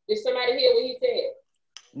saying? Did somebody hear what he said?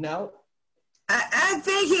 No. I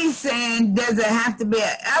think he's saying, does it have to be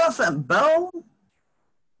an elephant bowl?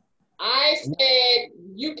 I said,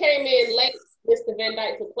 you came in late, Mr. Van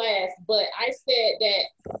Dyke, to class, but I said that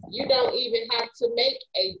you don't even have to make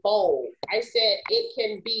a bowl. I said it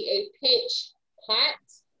can be a pinch pot,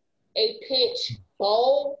 a pinch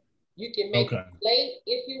bowl. You can make a plate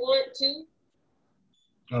if you want to.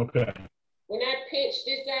 Okay. When I pinched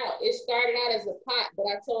this out, it started out as a pot, but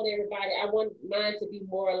I told everybody I want mine to be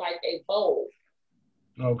more like a bowl.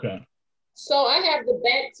 Okay. So I have the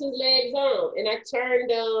back 2 legs on, and I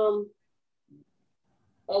turned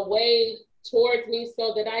away towards me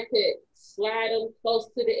so that I could slide them close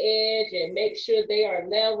to the edge and make sure they are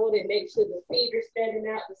leveled and make sure the feet are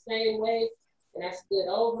standing out the same way. And I stood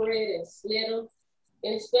over it and slid them.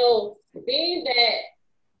 And so being that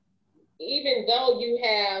even though you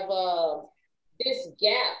have this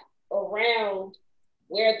gap around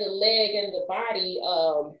where the leg and the body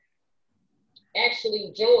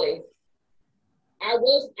actually join, I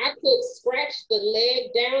could scratch the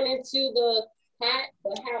leg down into the pot,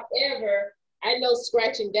 but however, I know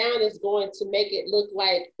scratching down is going to make it look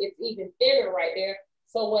like it's even thinner right there.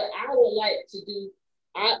 So what I would like to do,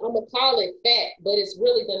 I'm gonna call it fat, but it's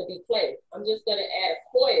really gonna be clay. I'm just gonna add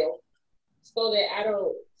a coil so that I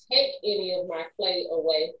don't take any of my clay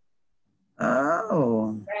away.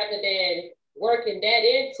 Oh. Rather than working that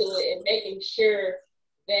into it and making sure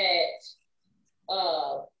that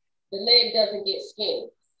the leg doesn't get skinny.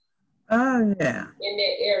 Oh, yeah. In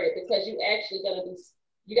that area, because you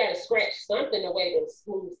got to scratch something away to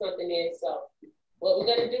smooth something in. So what we're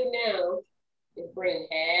gonna do now And bring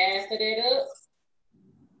half of it up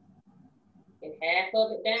and half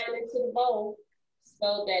of it down into the bowl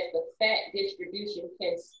so that the fat distribution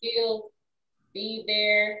can still be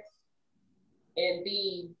there and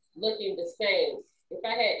be looking the same. If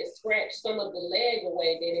I had to scratch some of the leg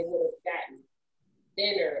away, then it would have gotten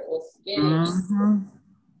thinner or skinny.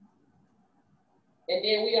 And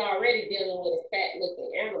then we are already dealing with a fat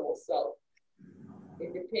looking animal. So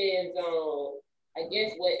it depends on, I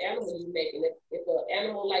guess, what animal you're making. If an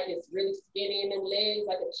animal like it's really skinny in them legs,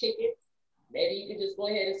 like a chicken, maybe you can just go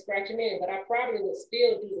ahead and scratch them in. But I probably would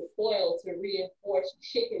still do the foil to reinforce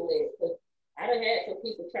chicken legs. Because I done had some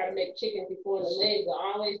people try to make chicken before and the legs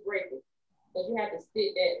are always breaking. Because you have to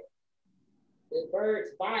stick the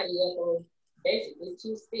bird's body up on basically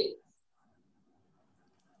 2 sticks.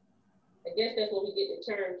 I guess that's what we get the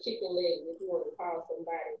term chicken legs if you want to call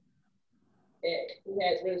somebody who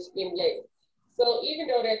has really skinny legs. So even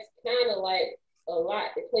though that's kind of like a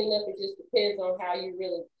lot to clean up, it just depends on how you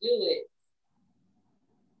really do it.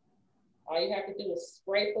 All you have to do is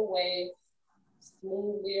scrape away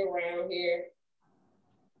smoothly around here.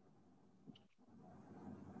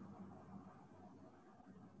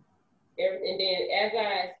 And then as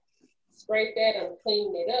I scrape that, I'm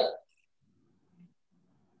cleaning it up.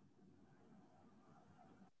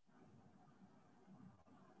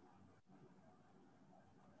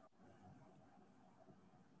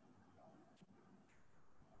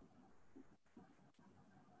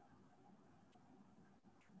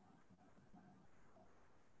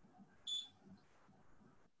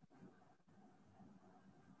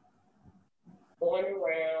 Going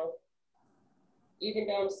around, even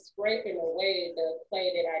though I'm scraping away the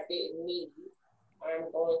clay that I didn't need,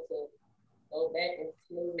 I'm going to go back and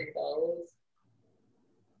smooth those.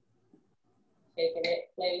 Taking that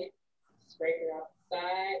clay, scrape it off the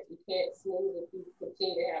side. You can't smooth if you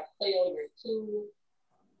continue to have clay on your tool.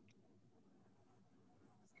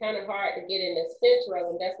 It's kind of hard to get in the center of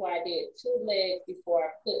them. That's why I did 2 legs before I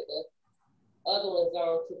put the other ones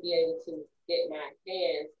on to be able to get my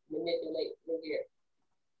hands manipulate through here.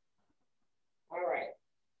 All right.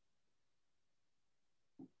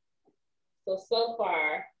 So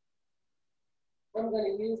far, I'm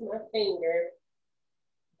going to use my finger,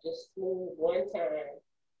 just smooth one time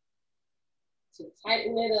to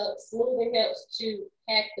tighten it up. Smoothing helps to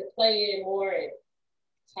pack the clay in more and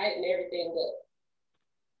tighten everything up.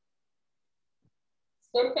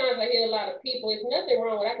 Sometimes I hear a lot of people, there's nothing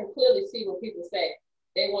wrong with it. I can clearly see when people say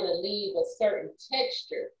they want to leave a certain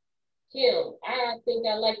texture. Kim, I think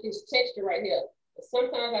I like this texture right here. But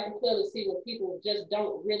sometimes I can clearly see when people just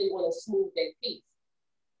don't really want to smooth their piece.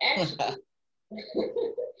 Actually,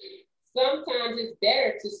 sometimes it's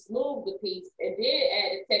better to smooth the piece and then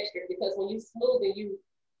add a texture, because when you smooth it, you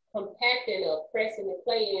compacting or pressing the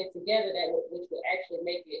clay in together, which will actually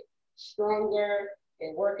make it stronger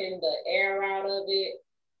and working the air out of it,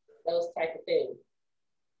 those type of things.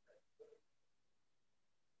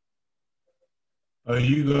 Are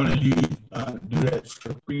you going to do that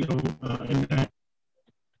scaffito in that?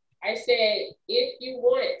 I said, if you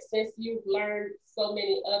want, since you've learned so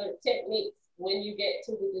many other techniques, when you get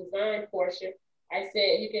to the design portion, I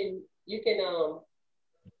said you can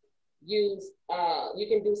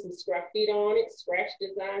do some sgraffito on it, scratch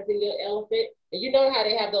designs in your elephant. And you know how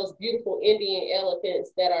they have those beautiful Indian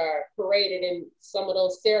elephants that are paraded in some of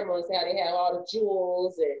those ceremonies, how they have all the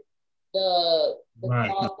jewels and the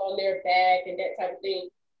right. cloth on their back and that type of thing.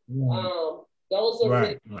 Those are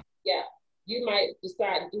right. really, yeah, you might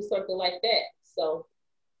decide to do something like that. So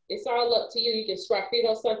it's all up to you. You can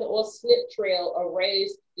sgraffito something or slip trail a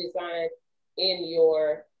raised design in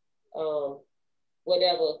your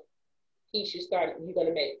whatever piece you're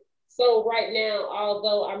gonna make. So right now,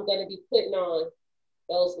 although I'm gonna be putting on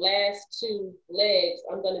those last 2 legs,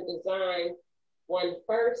 I'm gonna design one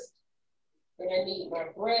first. And I need my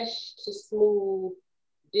brush to smooth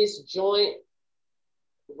this joint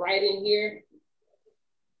right in here.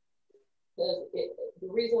 The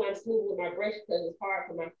reason why I'm smoothing with my brush is because it's hard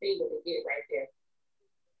for my finger to get right there.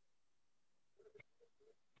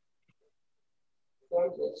 So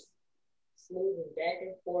I'm just smoothing back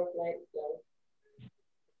and forth like so.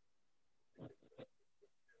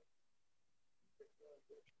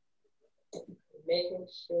 Making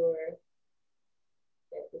sure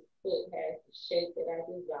that the foot has the shape that I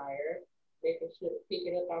desire. Making sure to pick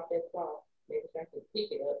it up off that cloth. Making sure I can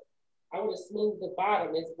pick it up. I want to smooth the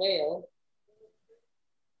bottom as well.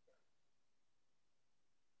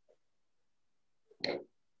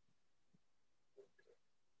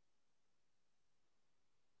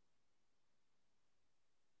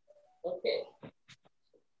 Okay.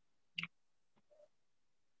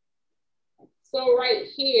 So right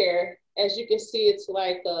here, as you can see, it's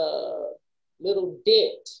like a little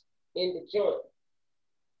dent in the joint.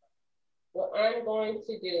 What I'm going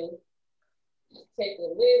to do is take a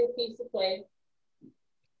little piece of clay,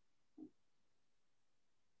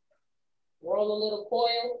 roll a little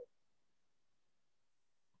coil,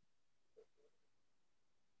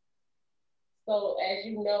 so as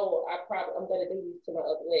you know, I'm going to do this to my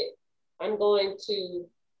other leg. I'm going to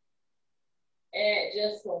add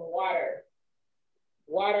just some water.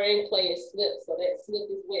 Water and clay is slip, so that slip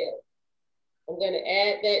as well. I'm going to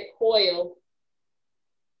add that coil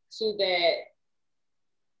to that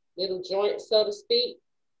little joint, so to speak.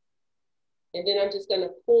 And then I'm just going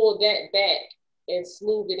to pull that back and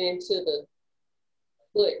smooth it into the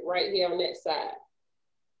foot right here on that side.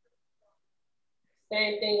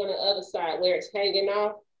 Same thing on the other side where it's hanging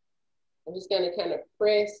off. I'm just going to kind of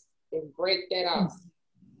press and break that off.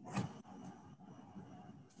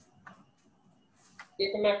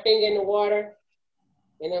 Dipping my finger in the water,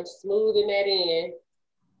 and I'm smoothing that in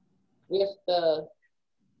with the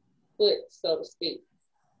foot, so to speak.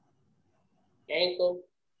 Ankle.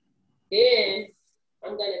 Then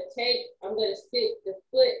I'm gonna stick the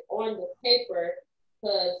foot on the paper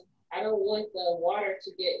because I don't want the water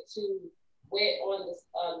to get too wet on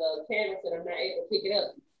the canvas and I'm not able to pick it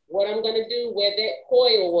up. What I'm gonna do where that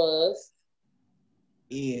coil was,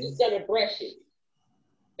 just gonna brush it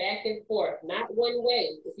back and forth, not one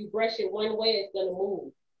way. If you brush it one way, it's gonna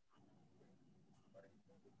move.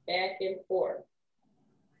 Back and forth.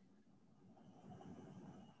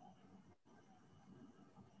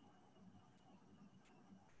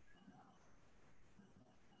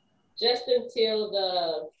 Just until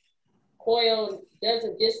the coil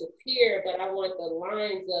doesn't disappear, but I want the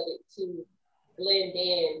lines of it to blend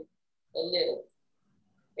in a little.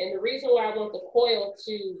 And the reason why I want the coil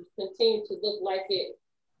to continue to look like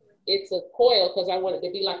it's a coil, because I want it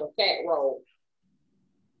to be like a fat roll.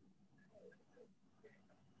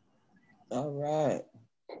 All right.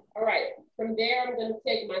 All right, from there, I'm gonna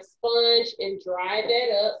take my sponge and dry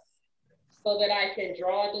that up so that I can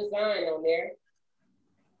draw a design on there.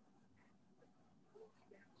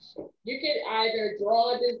 You can either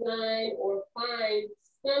draw a design or find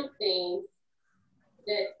something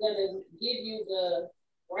that's gonna give you the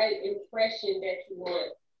right impression that you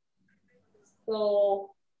want.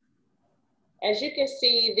 So, as you can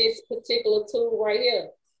see, this particular tool right here,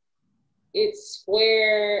 it's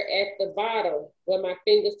square at the bottom where my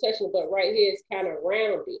finger's touching, but right here it's kind of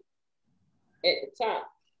rounded at the top.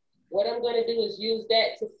 What I'm gonna do is use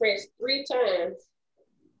that to press 3 times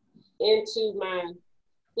into my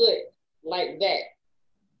foot like that.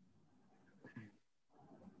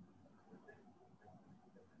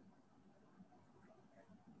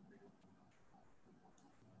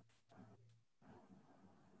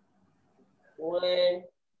 One,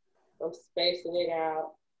 I'm spacing it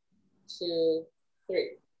out. 2,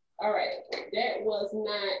 3. All right, that was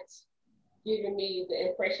not giving me the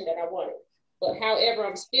impression that I wanted. But however,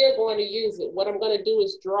 I'm still going to use it. What I'm going to do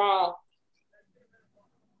is draw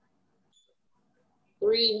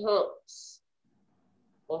 3 humps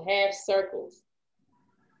or half circles.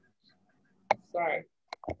 Sorry.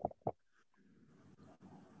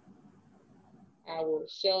 I will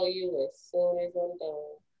show you as soon as I'm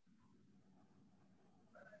done.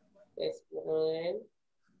 That's 1,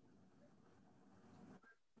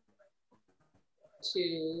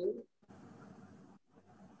 2,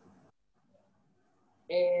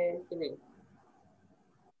 and 3.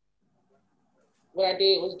 What I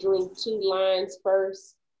did was drew 2 lines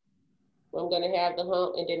first. I'm gonna have the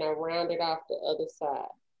hump and then I round it off the other side,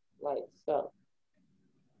 like so.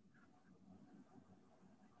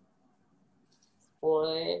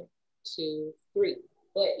 1, 2, 3.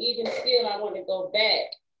 But even still, I want to go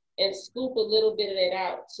back and scoop a little bit of it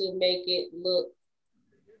out to make it look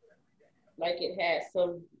like it has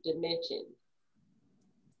some dimension.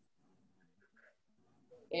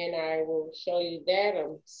 And I will show you that.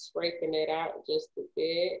 I'm scraping it out just a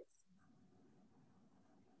bit.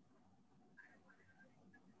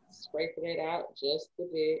 Scraping it out just a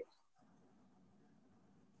bit.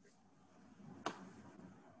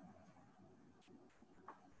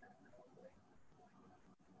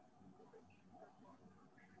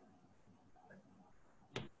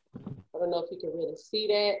 I don't know if you can really see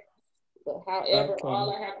that, but however, Okay.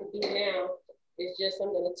 all I have to do now is just,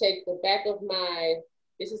 I'm gonna take the back of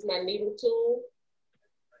this is my needle tool.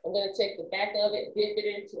 I'm gonna take the back of it, dip it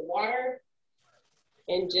into water,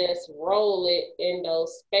 and just roll it in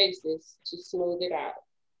those spaces to smooth it out.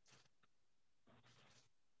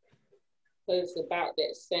 So it's about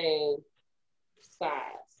that same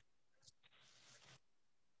size.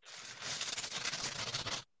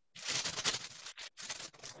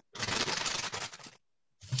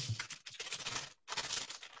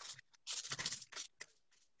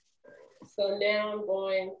 So now I'm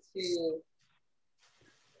going to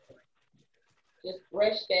just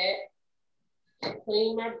brush that,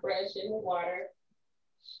 clean my brush in the water,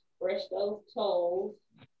 brush those toes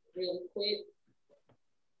really quick,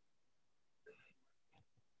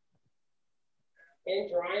 and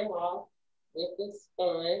dry them off with the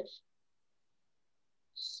sponge,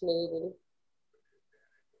 smoothly.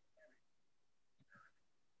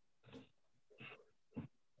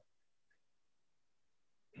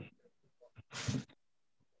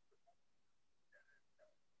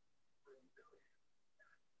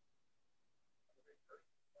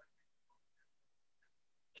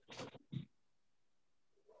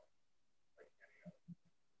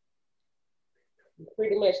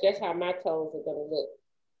 Pretty much that's how my toes are gonna look.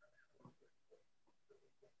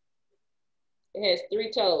 It has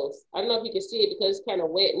 3 toes. I don't know if you can see it because it's kind of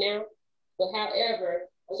wet now, but however,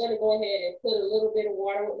 I'm gonna go ahead and put a little bit of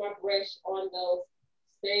water with my brush on those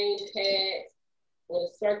same pads where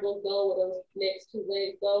the circles go, where those next 2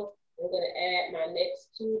 legs go. I'm gonna add my next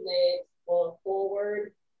 2 legs going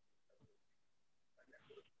forward.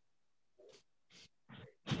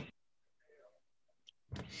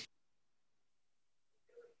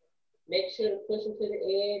 Make sure to push them to the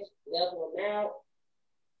edge, level them out.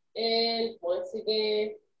 And once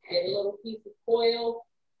again, get a little piece of coil.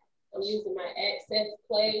 I'm using my access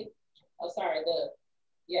clay. Oh, sorry,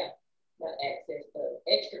 not access, the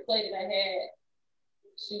extra clay that I had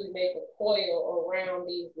to make a coil around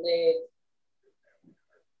these legs.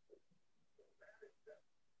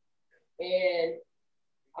 And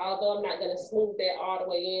although I'm not gonna smooth that all the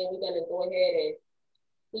way in, we're gonna go ahead and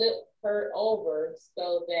flip her over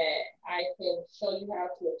so that I can show you how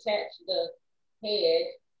to attach the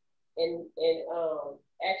head and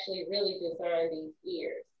actually really design these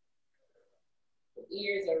ears. The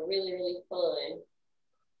ears are really, really fun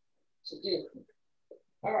to do.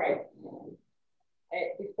 All right.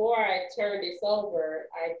 Before I turn this over,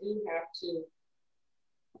 I do have to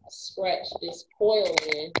scratch this coil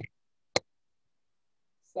in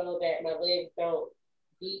so that my legs don't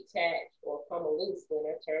detach or come loose when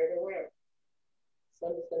I turn it around. So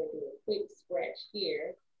I'm just going to do a quick scratch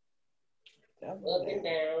here, up and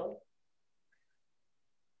down.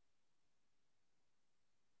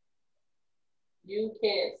 You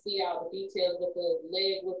can't see all the details, but the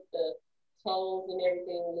leg with the toes and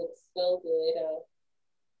everything looks so good.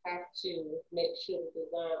 I have to make sure to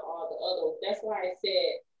design all the other ones. That's why I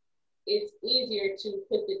said it's easier to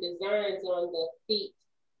put the designs on the feet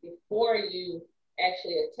before you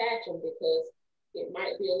actually attach them, because it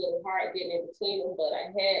might be a little hard getting in between them, but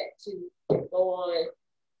I had to go on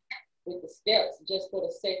with the steps just for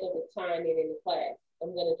the sake of the time in the class.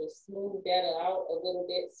 I'm gonna just smooth that out a little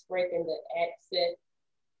bit, scraping the excess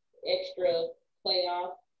extra clay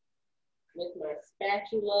off with my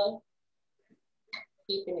spatula,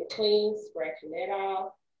 keeping it clean, scratching that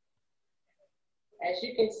off. As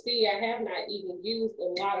you can see, I have not even used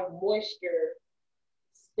a lot of moisture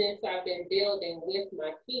since I've been building with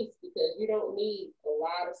my piece, because you don't need a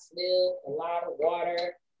lot of slip, a lot of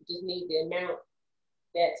water. You just need the amount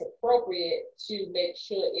that's appropriate to make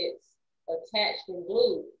sure it's attached and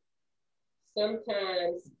glued.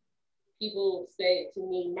 Sometimes people say to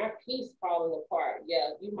me, my piece falling apart.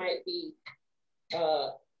 Yeah, you might be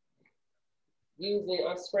I'll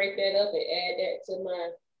scrape that up and add that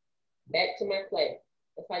to back to my clay.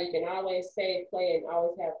 That's how you can always save clay and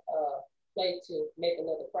always have clay to make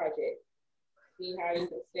another project. See how you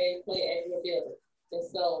can save clay as you're building. And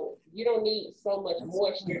so you don't need so much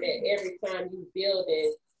moisture that every time you build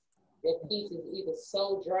it, your piece is either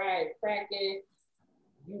so dry and cracking,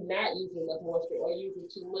 you're not using enough moisture, or using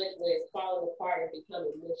too much where it's falling apart and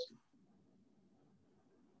becoming mushy.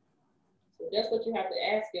 So that's what you have to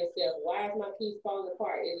ask yourself. Why is my piece falling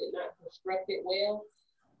apart? Is it not constructed well?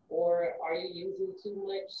 Or are you using too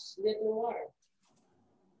much slip and water?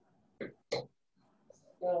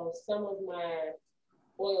 So some of my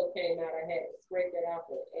oil came out. I had to scrape that off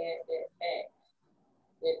and add that back.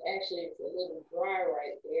 And actually it's a little dry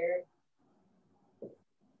right there.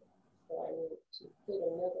 So I need to put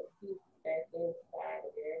another piece back inside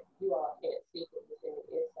of there. You all can't see because it's in the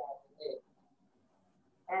inside of the leg.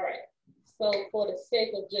 All right. So for the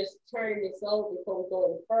sake of just turning this over before we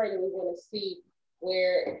go any further, we want to see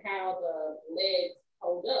how the legs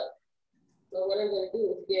hold up. So what I'm going to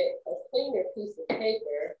do is get a cleaner piece of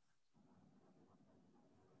paper,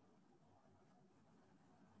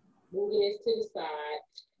 moving this to the side.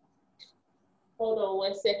 Hold on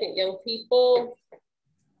 1 second, young people.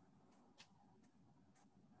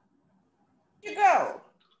 You go.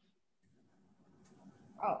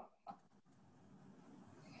 Oh.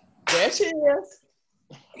 There she is.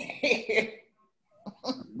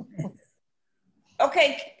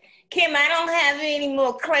 Okay, Kim, I don't have any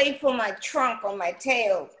more clay for my trunk or my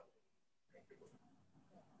tail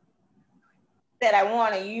that I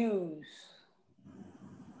want to use.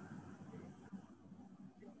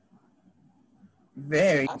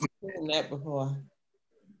 Very I've good. seen that before.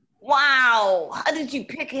 Wow, how did you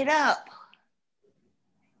pick it up?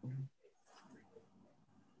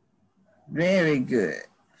 Very good.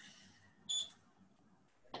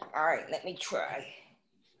 All right, let me try.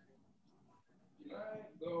 Can I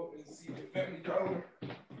go and see if Family Dollar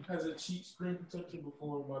has a cheap screen protector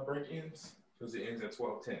before my break ends? Because it ends at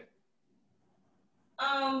 12:10.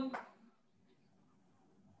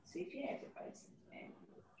 See if you have devices, man.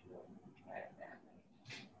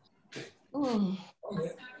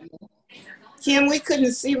 Okay. Kim, we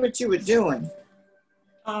couldn't see what you were doing.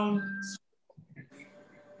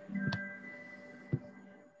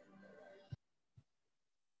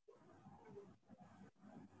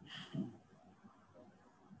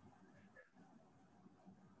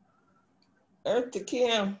 Earth to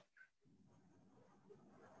Kim.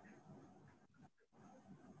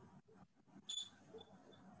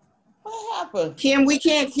 What happened? Kim, we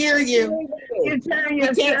can't hear you. You turn We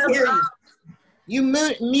can't yourself hear you. off. You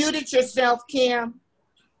muted yourself, Kim.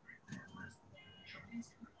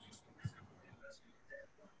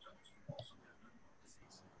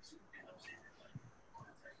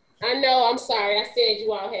 I know, I'm sorry. I said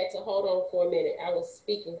you all had to hold on for a minute. I was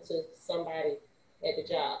speaking to somebody at the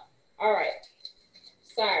job. All right.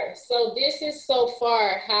 Sorry. So this is so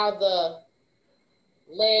far how the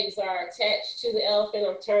legs are attached to the elephant.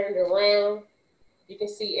 I'm turned around. You can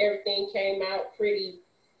see everything came out pretty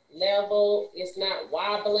level. It's not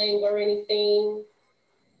wobbling or anything.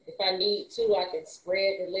 If I need to, I can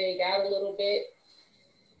spread the leg out a little bit.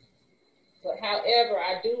 But however,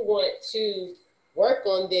 I do want to work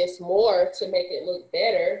on this more to make it look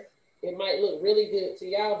better. It might look really good to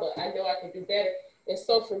y'all, but I know I can do better. And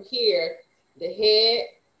so from here, the head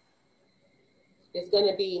is going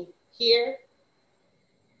to be here.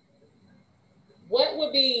 What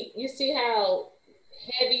would be, you see how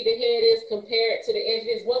heavy the head is compared to the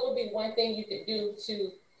edges? What would be one thing you could do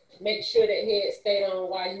to make sure that head stayed on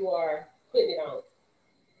while you are putting it on?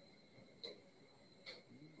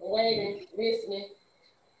 Waiting, listening.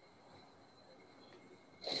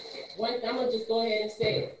 I'm gonna just go ahead and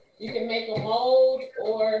say, you can make a mold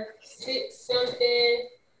or sit something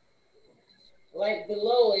like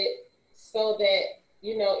below it so that,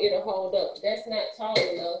 you know, it'll hold up. That's not tall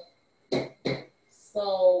enough.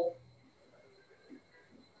 So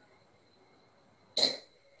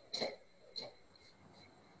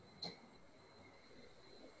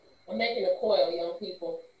I'm making a coil, young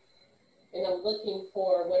people, and I'm looking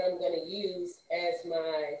for what I'm gonna use as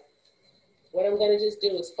my, what I'm gonna just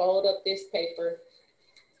do is fold up this paper.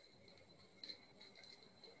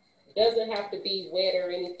 It doesn't have to be wet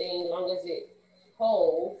or anything, as long as it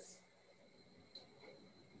holds.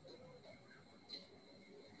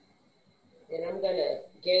 And I'm gonna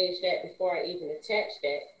gauge that before I even attach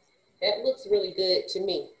that. That looks really good to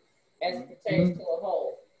me as it pertains to a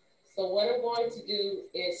hole. So what I'm going to do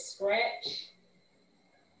is scratch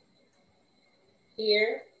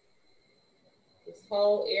here, this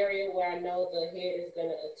whole area where I know the head is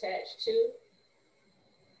gonna attach to.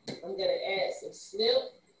 I'm gonna add some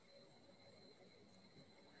slip.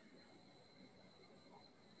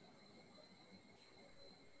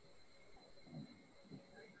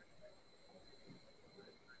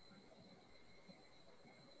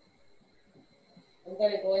 I'm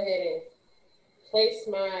gonna go ahead and place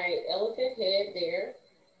my elephant head there.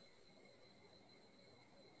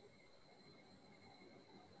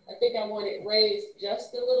 I think I want it raised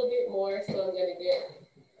just a little bit more, so I'm gonna get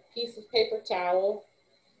a piece of paper towel.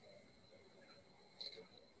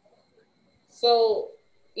 So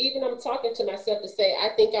even I'm talking to myself to say,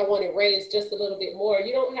 I think I want it raised just a little bit more.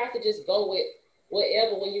 You don't have to just go with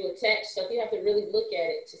whatever when you attach stuff. You have to really look at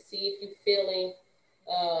it to see if you're feeling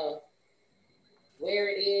where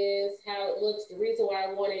it is, how it looks. The reason why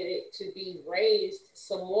I wanted it to be raised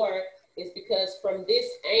some more is because from this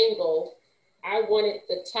angle, I wanted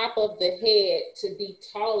the top of the head to be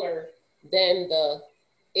taller than the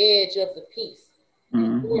edge of the piece.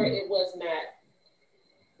 Before it was not,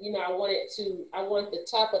 you know, I want the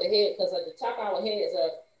top of the head, because at the top of our heads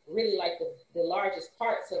are really like the largest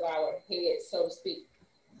parts of our head, so to speak.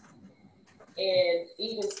 And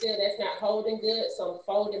even still, that's not holding good, so I'm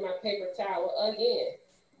folding my paper towel again.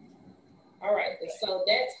 All right, and so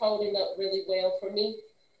that's holding up really well for me.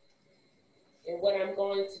 And what I'm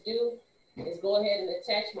going to do is go ahead and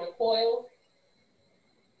attach my coil.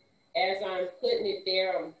 As I'm putting it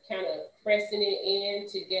there, I'm kind of pressing it in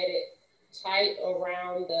to get it tight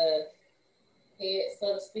around the head,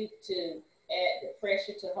 so to speak, to add the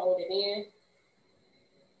pressure to hold it in.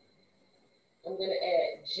 I'm going to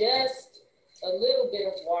add just a little bit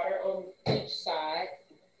of water on each side.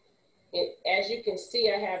 And as you can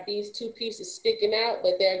see, I have these two pieces sticking out,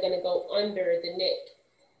 but they're going to go under the neck.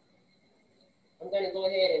 I'm going to go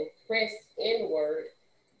ahead and press inward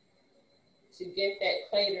to get that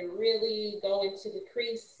clay to really go into the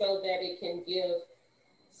crease so that it can give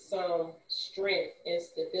some strength and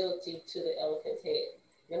stability to the elephant's head.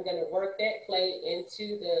 And I'm going to work that clay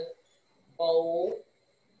into the bowl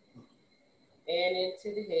and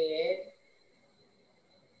into the head.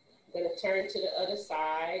 I'm going to turn to the other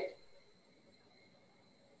side.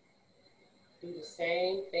 Do the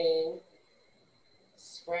same thing.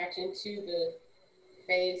 Scratch into the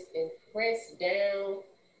face and press down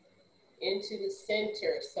into the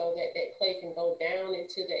center so that that clay can go down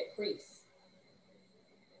into that crease.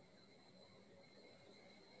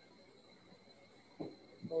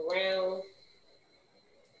 Around,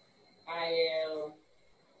 I am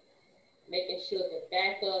making sure the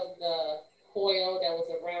back of the coil that was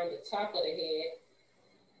around the top of the head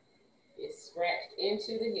is scratched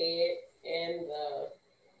into the head and the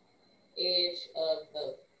edge of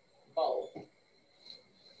the bowl.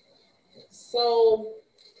 So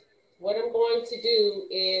what I'm going to do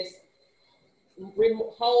is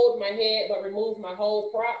hold my head but remove my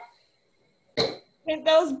whole prop. Can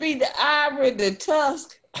those be the ivory, the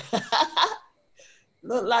tusk?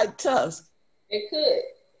 Look like tusk. It could.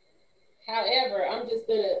 However, I'm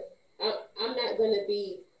not gonna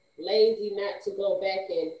be lazy not to go back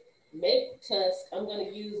and make tusk. I'm gonna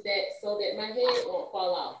use that so that my head won't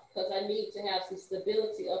fall off, because I need to have some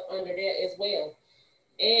stability up under there as well.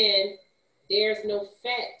 And there's no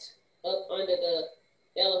fat up under the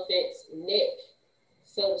elephant's neck,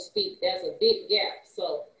 so to speak. That's a big gap.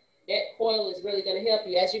 So that coil is really gonna help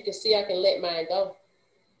you. As you can see, I can let mine go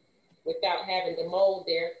without having the mold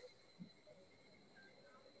there.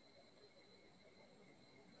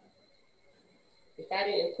 If I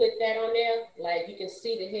didn't put that on there, like you can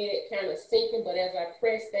see the head kind of sinking, but as I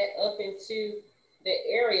press that up into the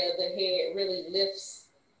area, the head really lifts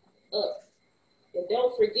up. And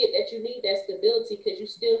don't forget that you need that stability, because you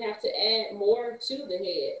still have to add more to the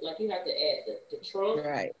head. Like you have to add the trunk,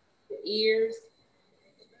 right, the ears.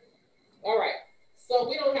 All right, so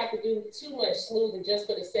we don't have to do too much smoothing just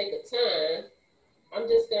for the sake of time. I'm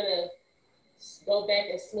just gonna go back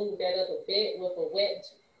and smooth that up a bit with a wet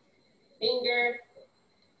finger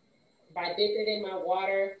by dipping it in my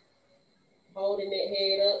water, holding that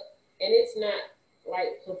head up. And it's not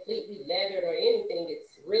like completely leathered or anything.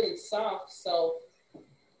 It's really soft. So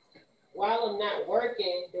while I'm not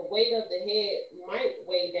working, the weight of the head might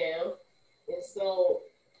weigh down. And so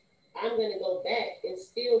I'm gonna go back and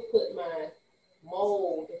still put my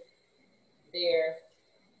mold there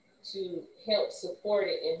to help support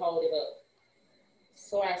it and hold it up.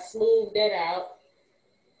 So I smooth that out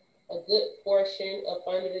a good portion up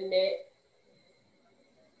under the neck,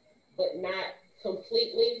 but not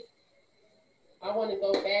completely. I want to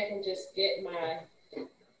go back and just get my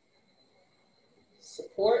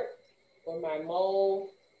support or my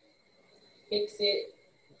mold, fix it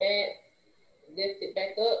back, lift it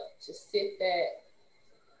back up to sit that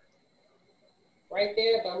right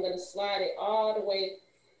there, but I'm going to slide it all the way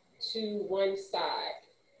to one side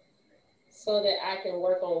so that I can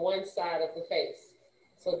work on one side of the face.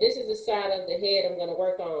 So this is the side of the head I'm going to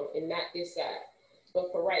work on and not this side.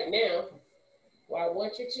 But for right now, what I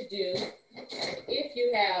want you to do, if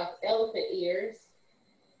you have elephant ears,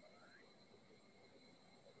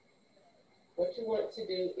 what you want to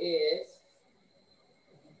do is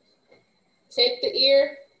take the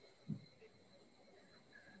ear,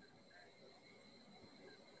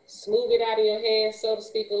 smooth it out of your hand, so to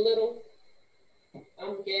speak, a little.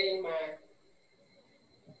 I'm getting my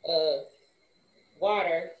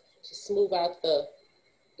water to smooth out the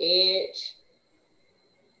edge.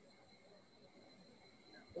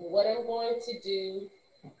 And what I'm going to do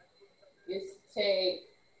is take,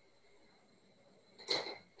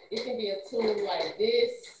 it can be a tool like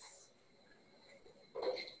this.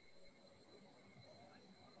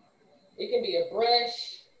 It can be a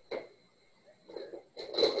brush.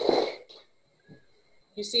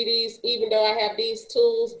 You see these, even though I have these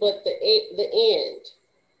tools, but the end.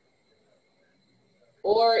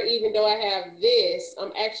 Or even though I have this,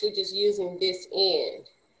 I'm actually just using this end.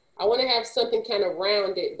 I want to have something kind of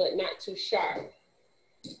rounded, but not too sharp.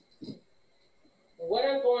 And what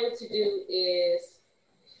I'm going to do is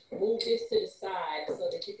move this to the side so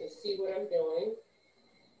that you can see what I'm doing.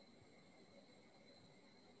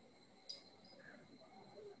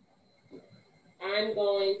 I'm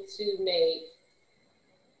going to make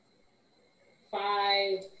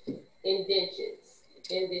 5 indentions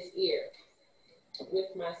in this ear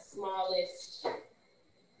with my smallest,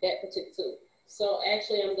 that particular tool. So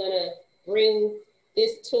actually I'm gonna bring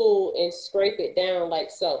this tool and scrape it down like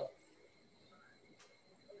so.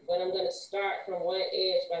 But I'm gonna start from one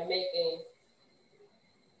edge by making,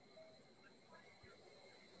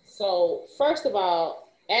 so first of all,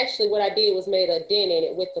 actually what I did was made a dent in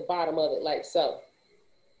it with the bottom of it like so.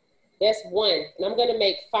 That's 1, and I'm gonna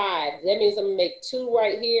make 5. That means I'm gonna make 2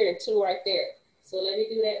 right here and 2 right there. So let me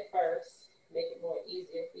do that first, make it more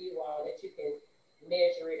easier for you all that you can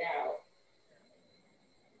measure it out.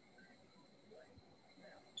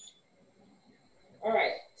 All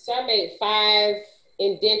right, so I made 5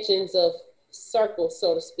 indentions of circles,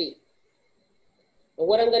 so to speak. And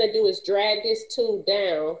what I'm gonna do is drag this tool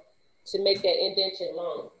down to make that indentation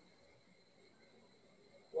long.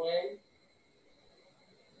 1,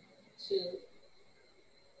 2,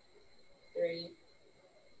 3.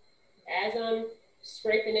 As I'm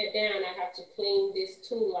scraping it down, I have to clean this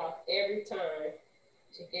tool off every time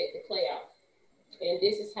to get the clay off. And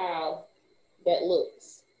this is how that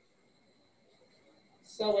looks.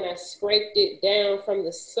 So when I scraped it down from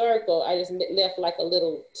the circle, I just left like a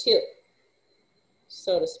little tip,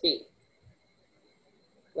 so to speak,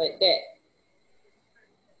 like that.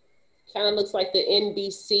 Kind of looks like the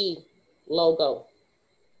NBC logo.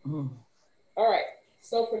 All right,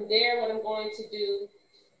 so from there, what I'm going to do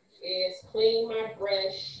is clean my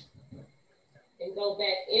brush and go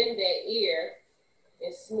back in that ear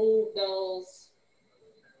and smooth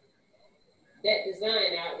that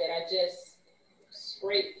design out that I just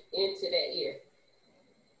scraped into that ear.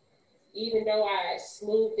 Even though I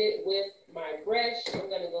smoothed it with my brush, I'm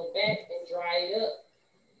gonna go back and dry it up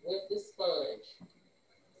with the sponge.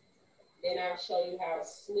 Then I'll show you how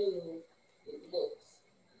smooth it looks.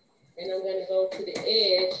 And I'm gonna go to the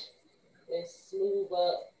edge and smooth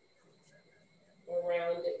up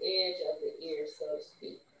around the edge of the ear, so to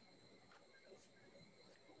speak.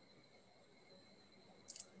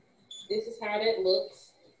 This is how that looks.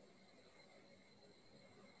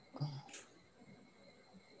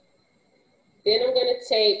 Then I'm gonna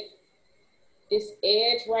take this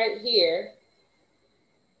edge right here,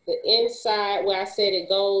 the inside where I said it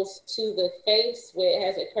goes to the face where it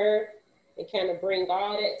has a curve, and kind of bring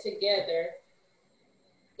all that together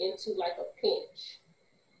into like a pinch.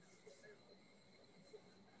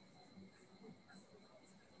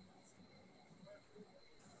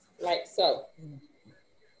 Like so.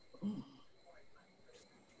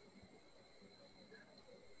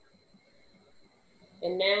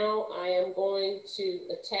 And now I am going to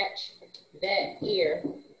attach that ear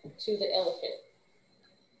to the elephant.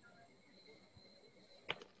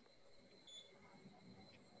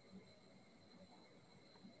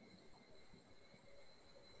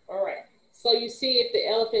 All right, so you see if the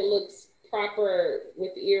elephant looks proper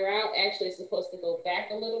with the ear out, actually it's supposed to go back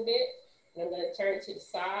a little bit. And I'm gonna turn it to the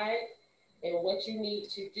side. And what you need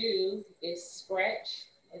to do is scratch,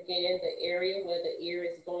 again, the area where the ear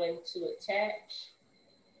is going to attach.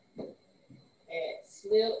 Add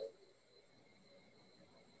slip.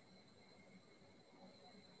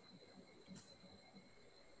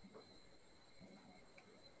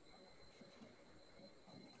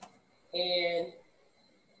 And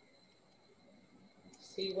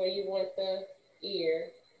see where you want the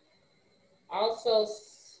ear. Also,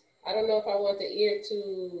 I don't know if I want the ear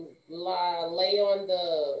to lay on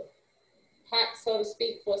the pot, so to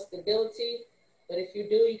speak, for stability, but if you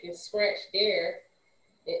do, you can scratch there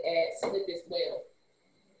and add slip as well.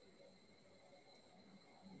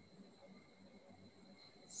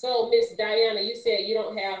 So, Miss Diana, you said you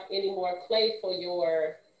don't have any more clay for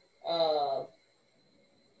your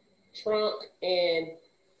trunk and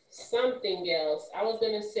something else. I was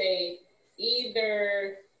gonna say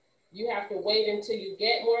either you have to wait until you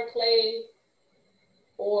get more clay,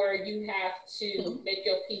 or you have to make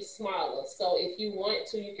your piece smaller. So if you want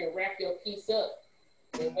to, you can wrap your piece up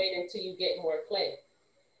and wait until you get more clay.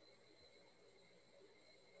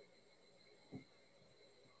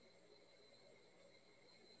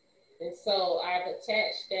 And so I've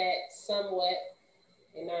attached that somewhat,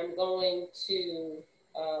 and I'm going to,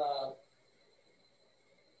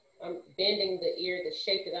 I'm bending the ear the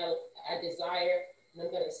shape that I desire, and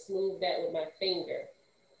I'm gonna smooth that with my finger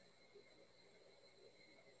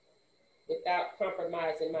without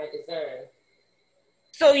compromising my design.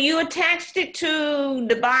 So you attached it to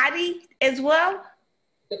the body as well?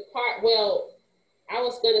 The part, well, I'm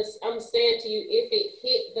saying to you, if it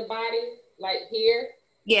hit the body, like here,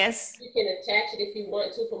 Yes. You can attach it if you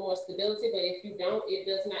want to for more stability, but if you don't, it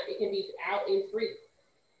does not, it can be out and free.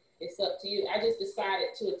 It's up to you. I just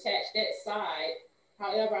decided to attach that side.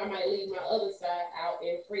 However, I might leave my other side out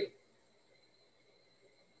and free.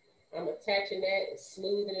 I'm attaching that and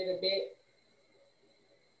smoothing it a bit.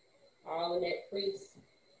 All in that crease.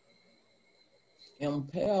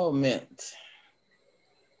 Impalement.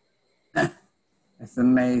 That's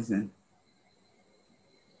amazing.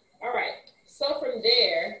 All right. So from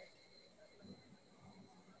there,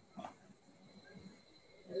 I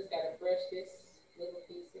just got to brush this little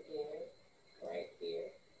piece again, right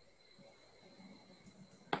here.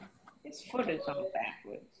 His foot is on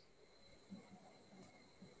backwards.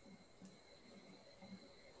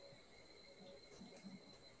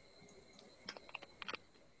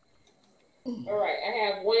 All right, I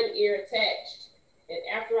have one ear attached. And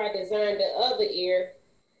after I design the other ear,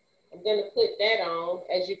 I'm gonna put that on,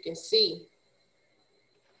 as you can see.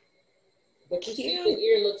 But you see the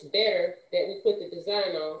ear looks better that we put the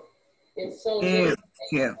design on. And so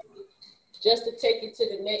just to take you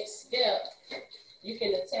to the next step, you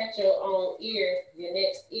can attach your own ear, your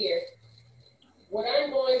next ear. What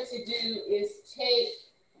I'm going to do is take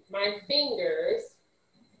my fingers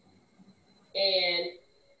and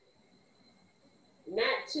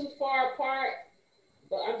not too far apart,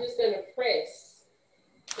 but I'm just gonna press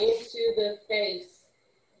into the face.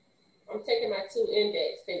 I'm taking my 2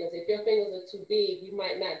 index fingers. If your fingers are too big, you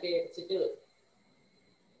might not be able to do it.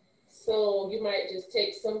 So you might just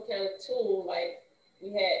take some kind of tool like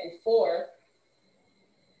we had before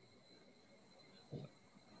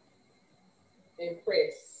and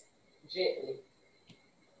press gently.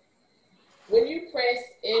 When you press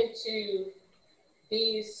into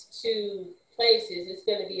these 2 places, it's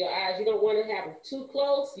going to be your eyes. You don't want to have them too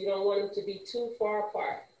close. You don't want them to be too far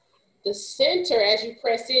apart. The center, as you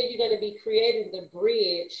press in, you're going to be creating the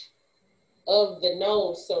bridge of the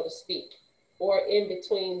nose, so to speak, or in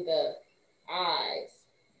between the eyes.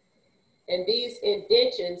 And these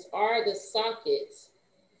indentions are the sockets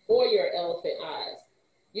for your elephant eyes.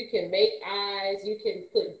 You can make eyes. You can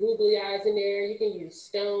put googly eyes in there. You can use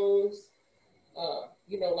stones,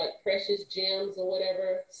 you know, like precious gems or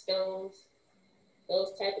whatever, stones,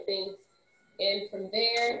 those type of things. And from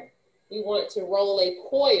there, we want to roll a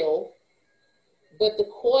coil, but the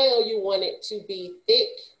coil, you want it to be thick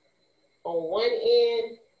on one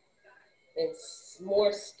end and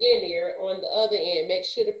more skinnier on the other end. Make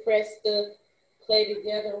sure to press the clay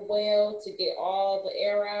together well to get all the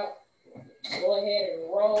air out. Go ahead and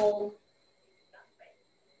roll.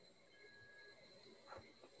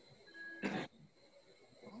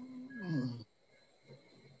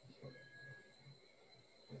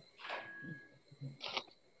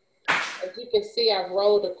 As you can see, I've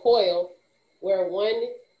rolled a coil where one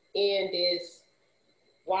end is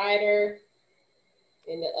wider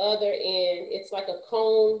and the other end, it's like a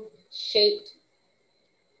cone-shaped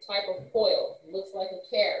type of coil. Looks like a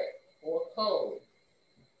carrot or a cone.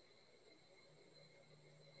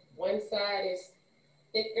 One side is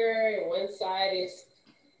thicker and one side is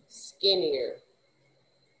skinnier.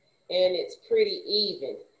 And it's pretty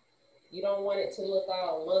even. You don't want it to look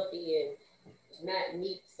all lumpy and not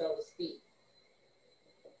neat, so to speak.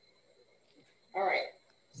 All right,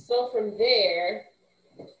 so from there,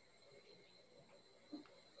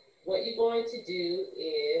 what you're going to do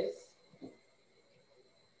is,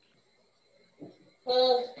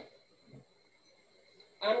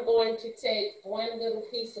 I'm going to take one little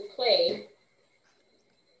piece of clay,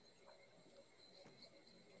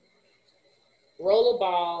 roll a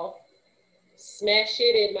ball, smash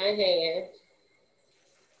it in my hand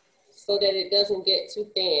so that it doesn't get too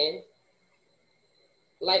thin,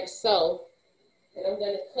 like so. And I'm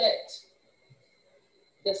going to cut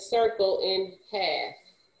the circle in half.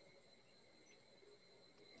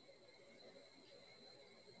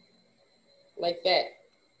 Like that.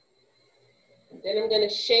 Then I'm going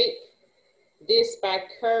to shape this by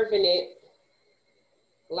curving it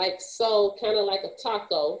like so, kind of like a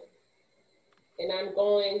taco. And I'm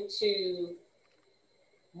going to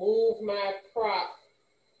move my prop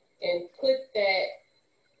and put that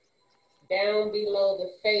down below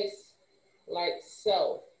the face like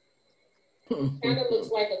so. Kind of looks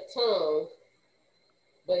like a tongue,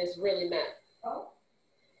 but it's really not. Oh.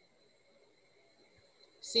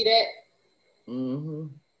 See that? Mm-hmm.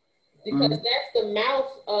 Because that's the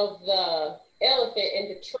mouth of the elephant and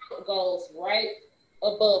the trunk goes right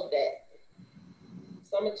above that.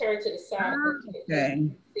 So I'm gonna turn to the side. Okay.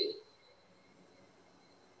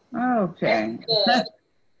 Okay. That's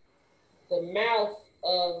the mouth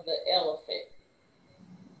of the elephant.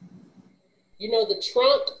 You know, the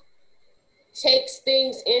trunk takes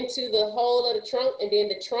things into the hole of the trunk, and then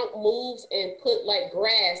the trunk moves and put like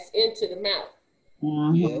grass into the mouth.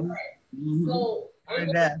 Yes. So I'm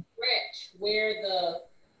going to scratch where the,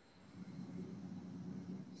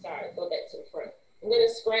 sorry, go back to the front. I'm going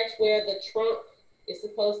to scratch where the trunk is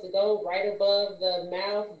supposed to go, right above the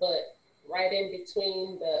mouth, but right in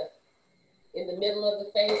between the, in the middle of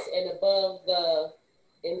the face and above the,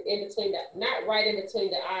 in between the, not right in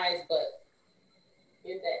between the eyes, but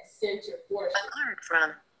in that center portion. Alert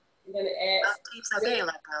from. I'm going to add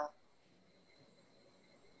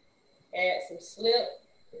some slip,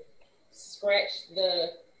 scratch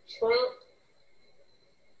the trunk,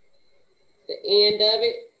 the end of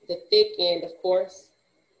it, the thick end, of course.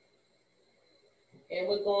 And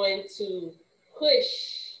we're going to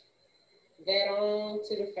push that on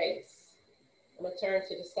to the face. I'm gonna turn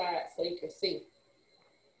to the side so you can see.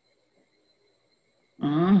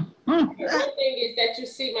 One thing is that you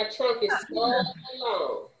see my trunk is so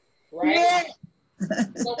long, right?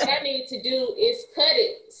 So what I need to do is cut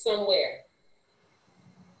it somewhere.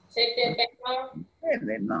 Take that back off.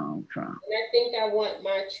 Really long trunk. And I think I want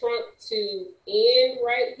my trunk to end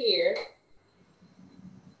right here.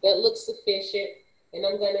 That looks sufficient. And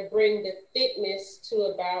I'm going to bring the thickness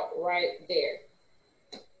to about right there.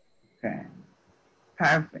 Okay.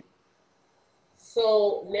 Perfect.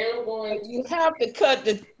 So now I'm going to... You have to cut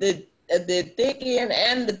the thick end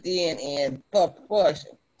and the thin end for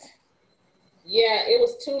proportion. Yeah, it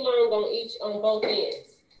was too long on both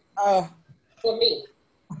ends. Oh. For me.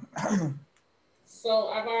 So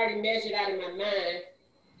I've already measured out in my mind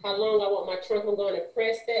how long I want my trunk. I'm going to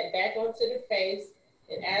press that back onto the face.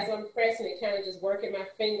 And as I'm pressing it, kind of just working my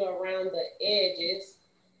finger around the edges.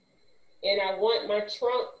 And I want my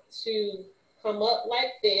trunk to come up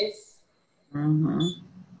like this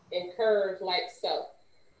and curve like so.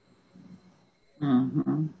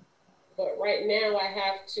 But right now I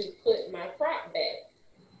have to put my prop back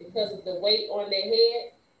because of the weight on their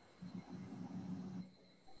head.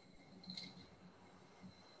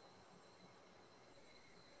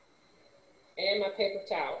 And my paper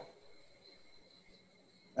towel.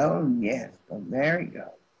 Oh, yes. So there you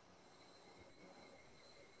go.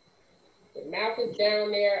 The mouth is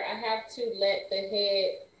down there. I have to let the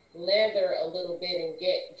head leather a little bit and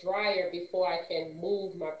get drier before I can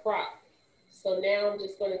move my prop. So now I'm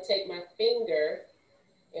just going to take my finger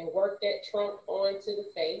and work that trunk onto the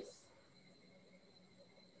face.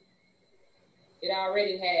 It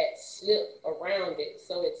already had slip around it,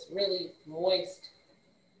 so it's really moist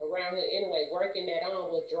around here. Anyway, working that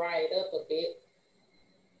on will dry it up a bit.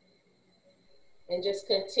 And just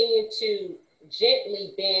continue to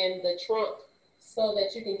gently bend the trunk so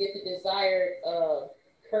that you can get the desired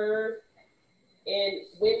curve. And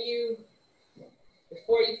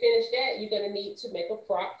before you finish that, you're gonna need to make a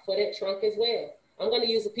prop for that trunk as well. I'm gonna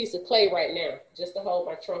use a piece of clay right now just to hold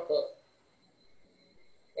my trunk up,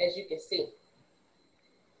 as you can see.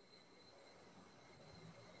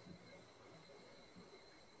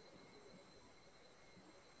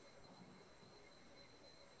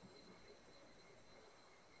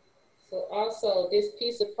 So also this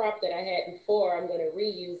piece of prop that I had before, I'm gonna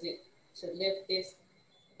reuse it to lift this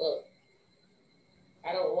up.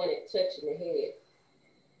 I don't want it touching the head.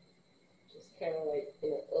 Just kind of like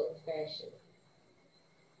in an up fashion.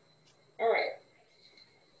 All right,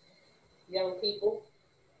 young people.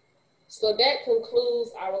 So that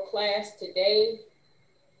concludes our class today.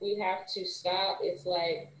 We have to stop. It's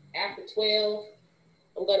like after 12.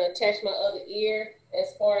 I'm gonna attach my other ear.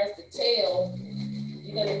 As far as the tail,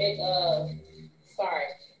 you're gonna make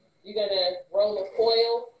you're gonna roll a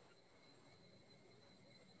coil.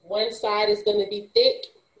 One side is gonna be thick,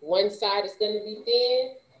 one side is gonna be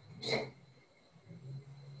thin.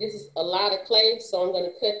 This is a lot of clay, so I'm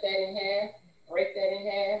gonna cut that in half, break that in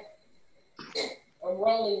half. I'm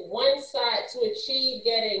rolling one side to achieve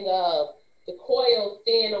getting the coil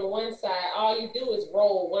thin on one side. All you do is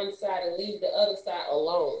roll one side and leave the other side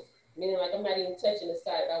alone. Meaning like I'm not even touching the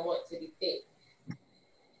side that I want to be thick.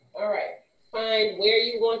 All right, find where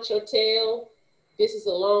you want your tail. This is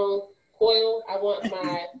a long coil. I want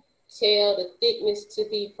my tail, the thickness to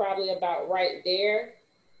be probably about right there.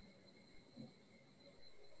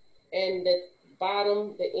 And the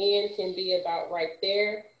bottom, the end can be about right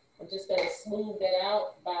there. I'm just gonna smooth that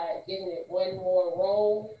out by giving it one more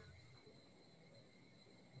roll.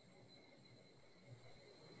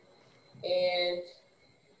 And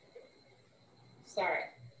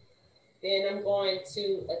then I'm going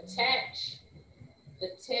to attach the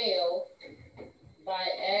tail by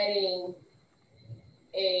adding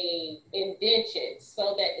a indentation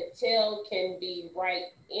so that the tail can be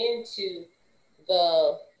right into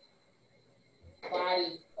the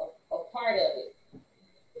body, a part of it.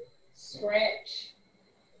 Scratch,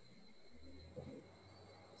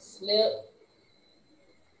 slip,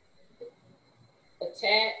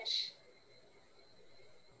 attach.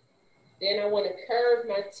 Then I want to curve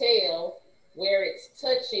my tail where it's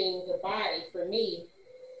touching the body for me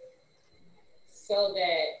so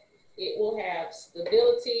that it will have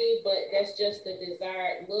stability, but that's just the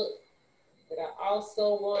desired look that I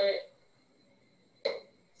also want.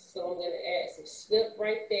 So I'm going to add some slip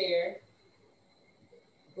right there.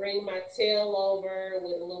 Bring my tail over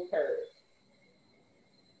with a little curve.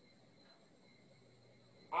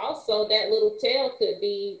 Also, that little tail could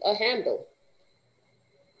be a handle.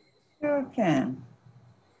 Sure can.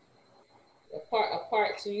 A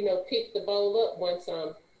part to, you know, pick the bowl up once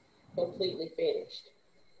I'm completely finished.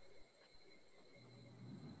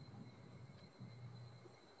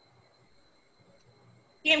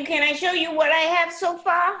 Kim, can I show you what I have so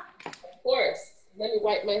far? Of course. Let me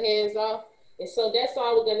wipe my hands off. And so that's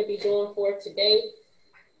all we're going to be doing for today.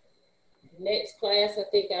 Next class, I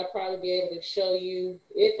think I'll probably be able to show you,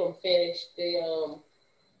 if I'm finished, the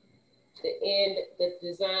end, the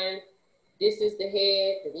design. This is the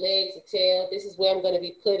head, the legs, the tail. This is where I'm going to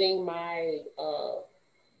be putting my,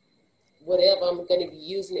 whatever I'm going to be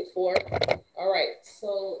using it for. All right,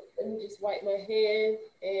 so let me just wipe my hand.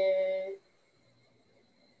 And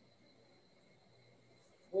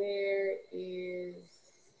where is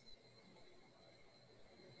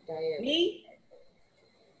Diana? Me?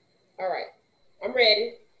 All right, I'm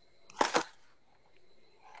ready.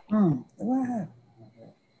 Wow.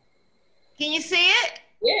 Can you see it?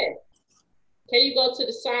 Yeah. Can you go to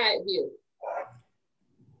the side view?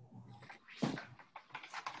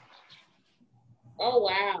 Oh,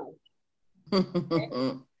 wow. Okay.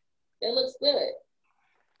 That looks good.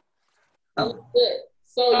 That looks good.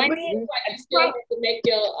 So you look like you still have to make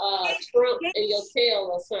your trunk and your tail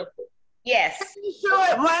or something. Yes. Can you show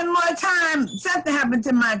it one more time? Something happened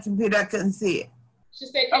to my computer. I couldn't see it. She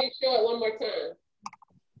said, can you show it one more time?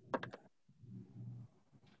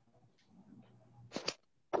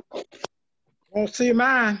 Won't see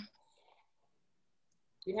mine.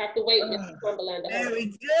 You have to wait, Mr. Cumberland. Very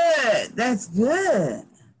good. That's good.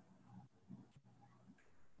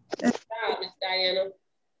 Good job, Miss Diana.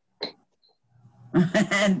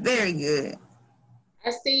 Very good.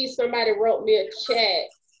 I see somebody wrote me a chat,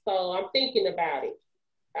 so I'm thinking about it.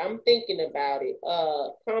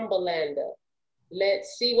 Cumberlander.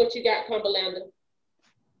 Let's see what you got, Cumberlander.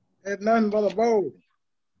 There's nothing but a bowl.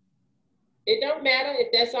 It don't matter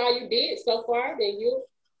if that's all you did so far, then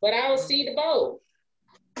but I don't see the bowl.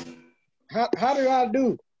 How do I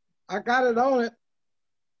do? I got it on it.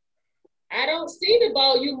 I don't see the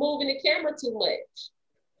bowl. You moving the camera too much.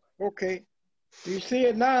 Okay. Do you see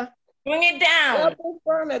it now? Bring it down. Up in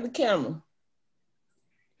front of the camera.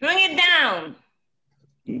 Bring it down.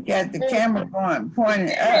 You got the camera pointing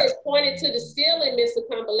The up. camera is pointed to the ceiling, Mr.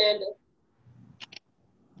 Cumberlander.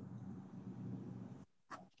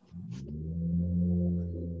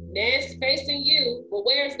 That's facing you. Well,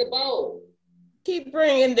 where's the bowl? Keep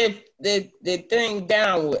bringing the thing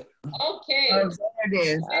downward. Okay. Oh, there it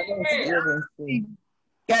is. I don't still see.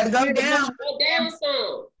 Got to go down. Go down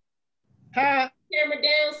some. Huh? Camera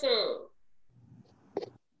down some.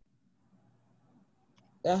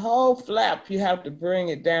 The whole flap, you have to bring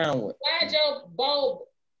it downward. Slide your bowl.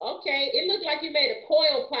 Okay. It looked like you made a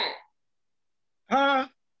coil pot. Huh?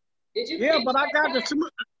 Did you? Yeah, but I got to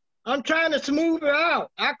smooth. I'm trying to smooth it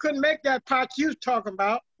out. I couldn't make that pot you was talking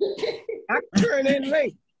about. I turned in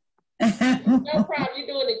late. No problem. You're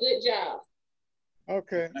doing a good job.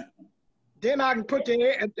 Okay. Then I can put the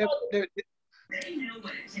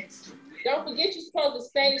Don't forget you're supposed to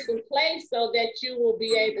save some clay so that you will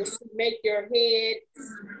be able to make your head.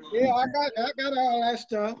 Yeah, I got all that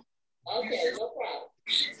stuff. Okay, no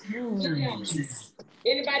problem. Good job.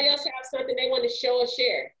 Anybody else have something they want to show or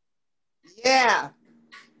share? Yeah,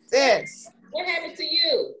 this. What happened to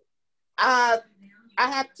you? I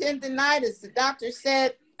have tendinitis. The doctor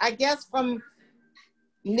said, I guess from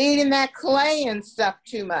kneading that clay and stuff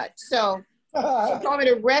too much. So she told me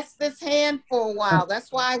to rest this hand for a while.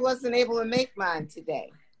 That's why I wasn't able to make mine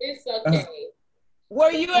today. It's okay.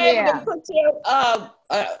 Were you able to put your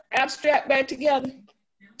abstract back together?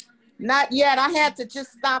 Not yet. I had to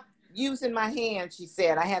just stop using my hand, she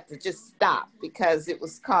said. I had to just stop because it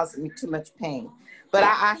was causing me too much pain. But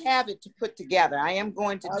I have it to put together. I am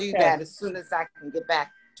going to do that as soon as I can get back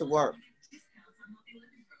to work.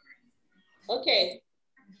 Okay.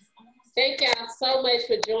 Thank y'all so much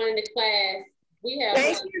for joining the class. We have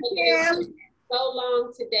Thank you, Kim. so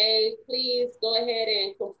long today. Please go ahead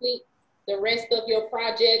and complete the rest of your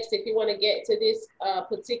projects. If you want to get to this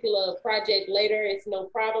particular project later, it's no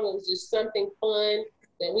problem. It was just something fun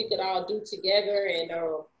that we could all do together. And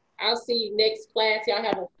I'll see you next class. Y'all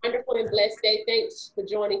have a wonderful and blessed day. Thanks for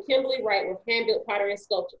joining Kimberlie Wright with Hand Built Pottery and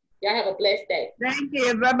Sculpture. Y'all have a blessed day. Thank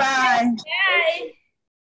you. Bye-bye. Bye.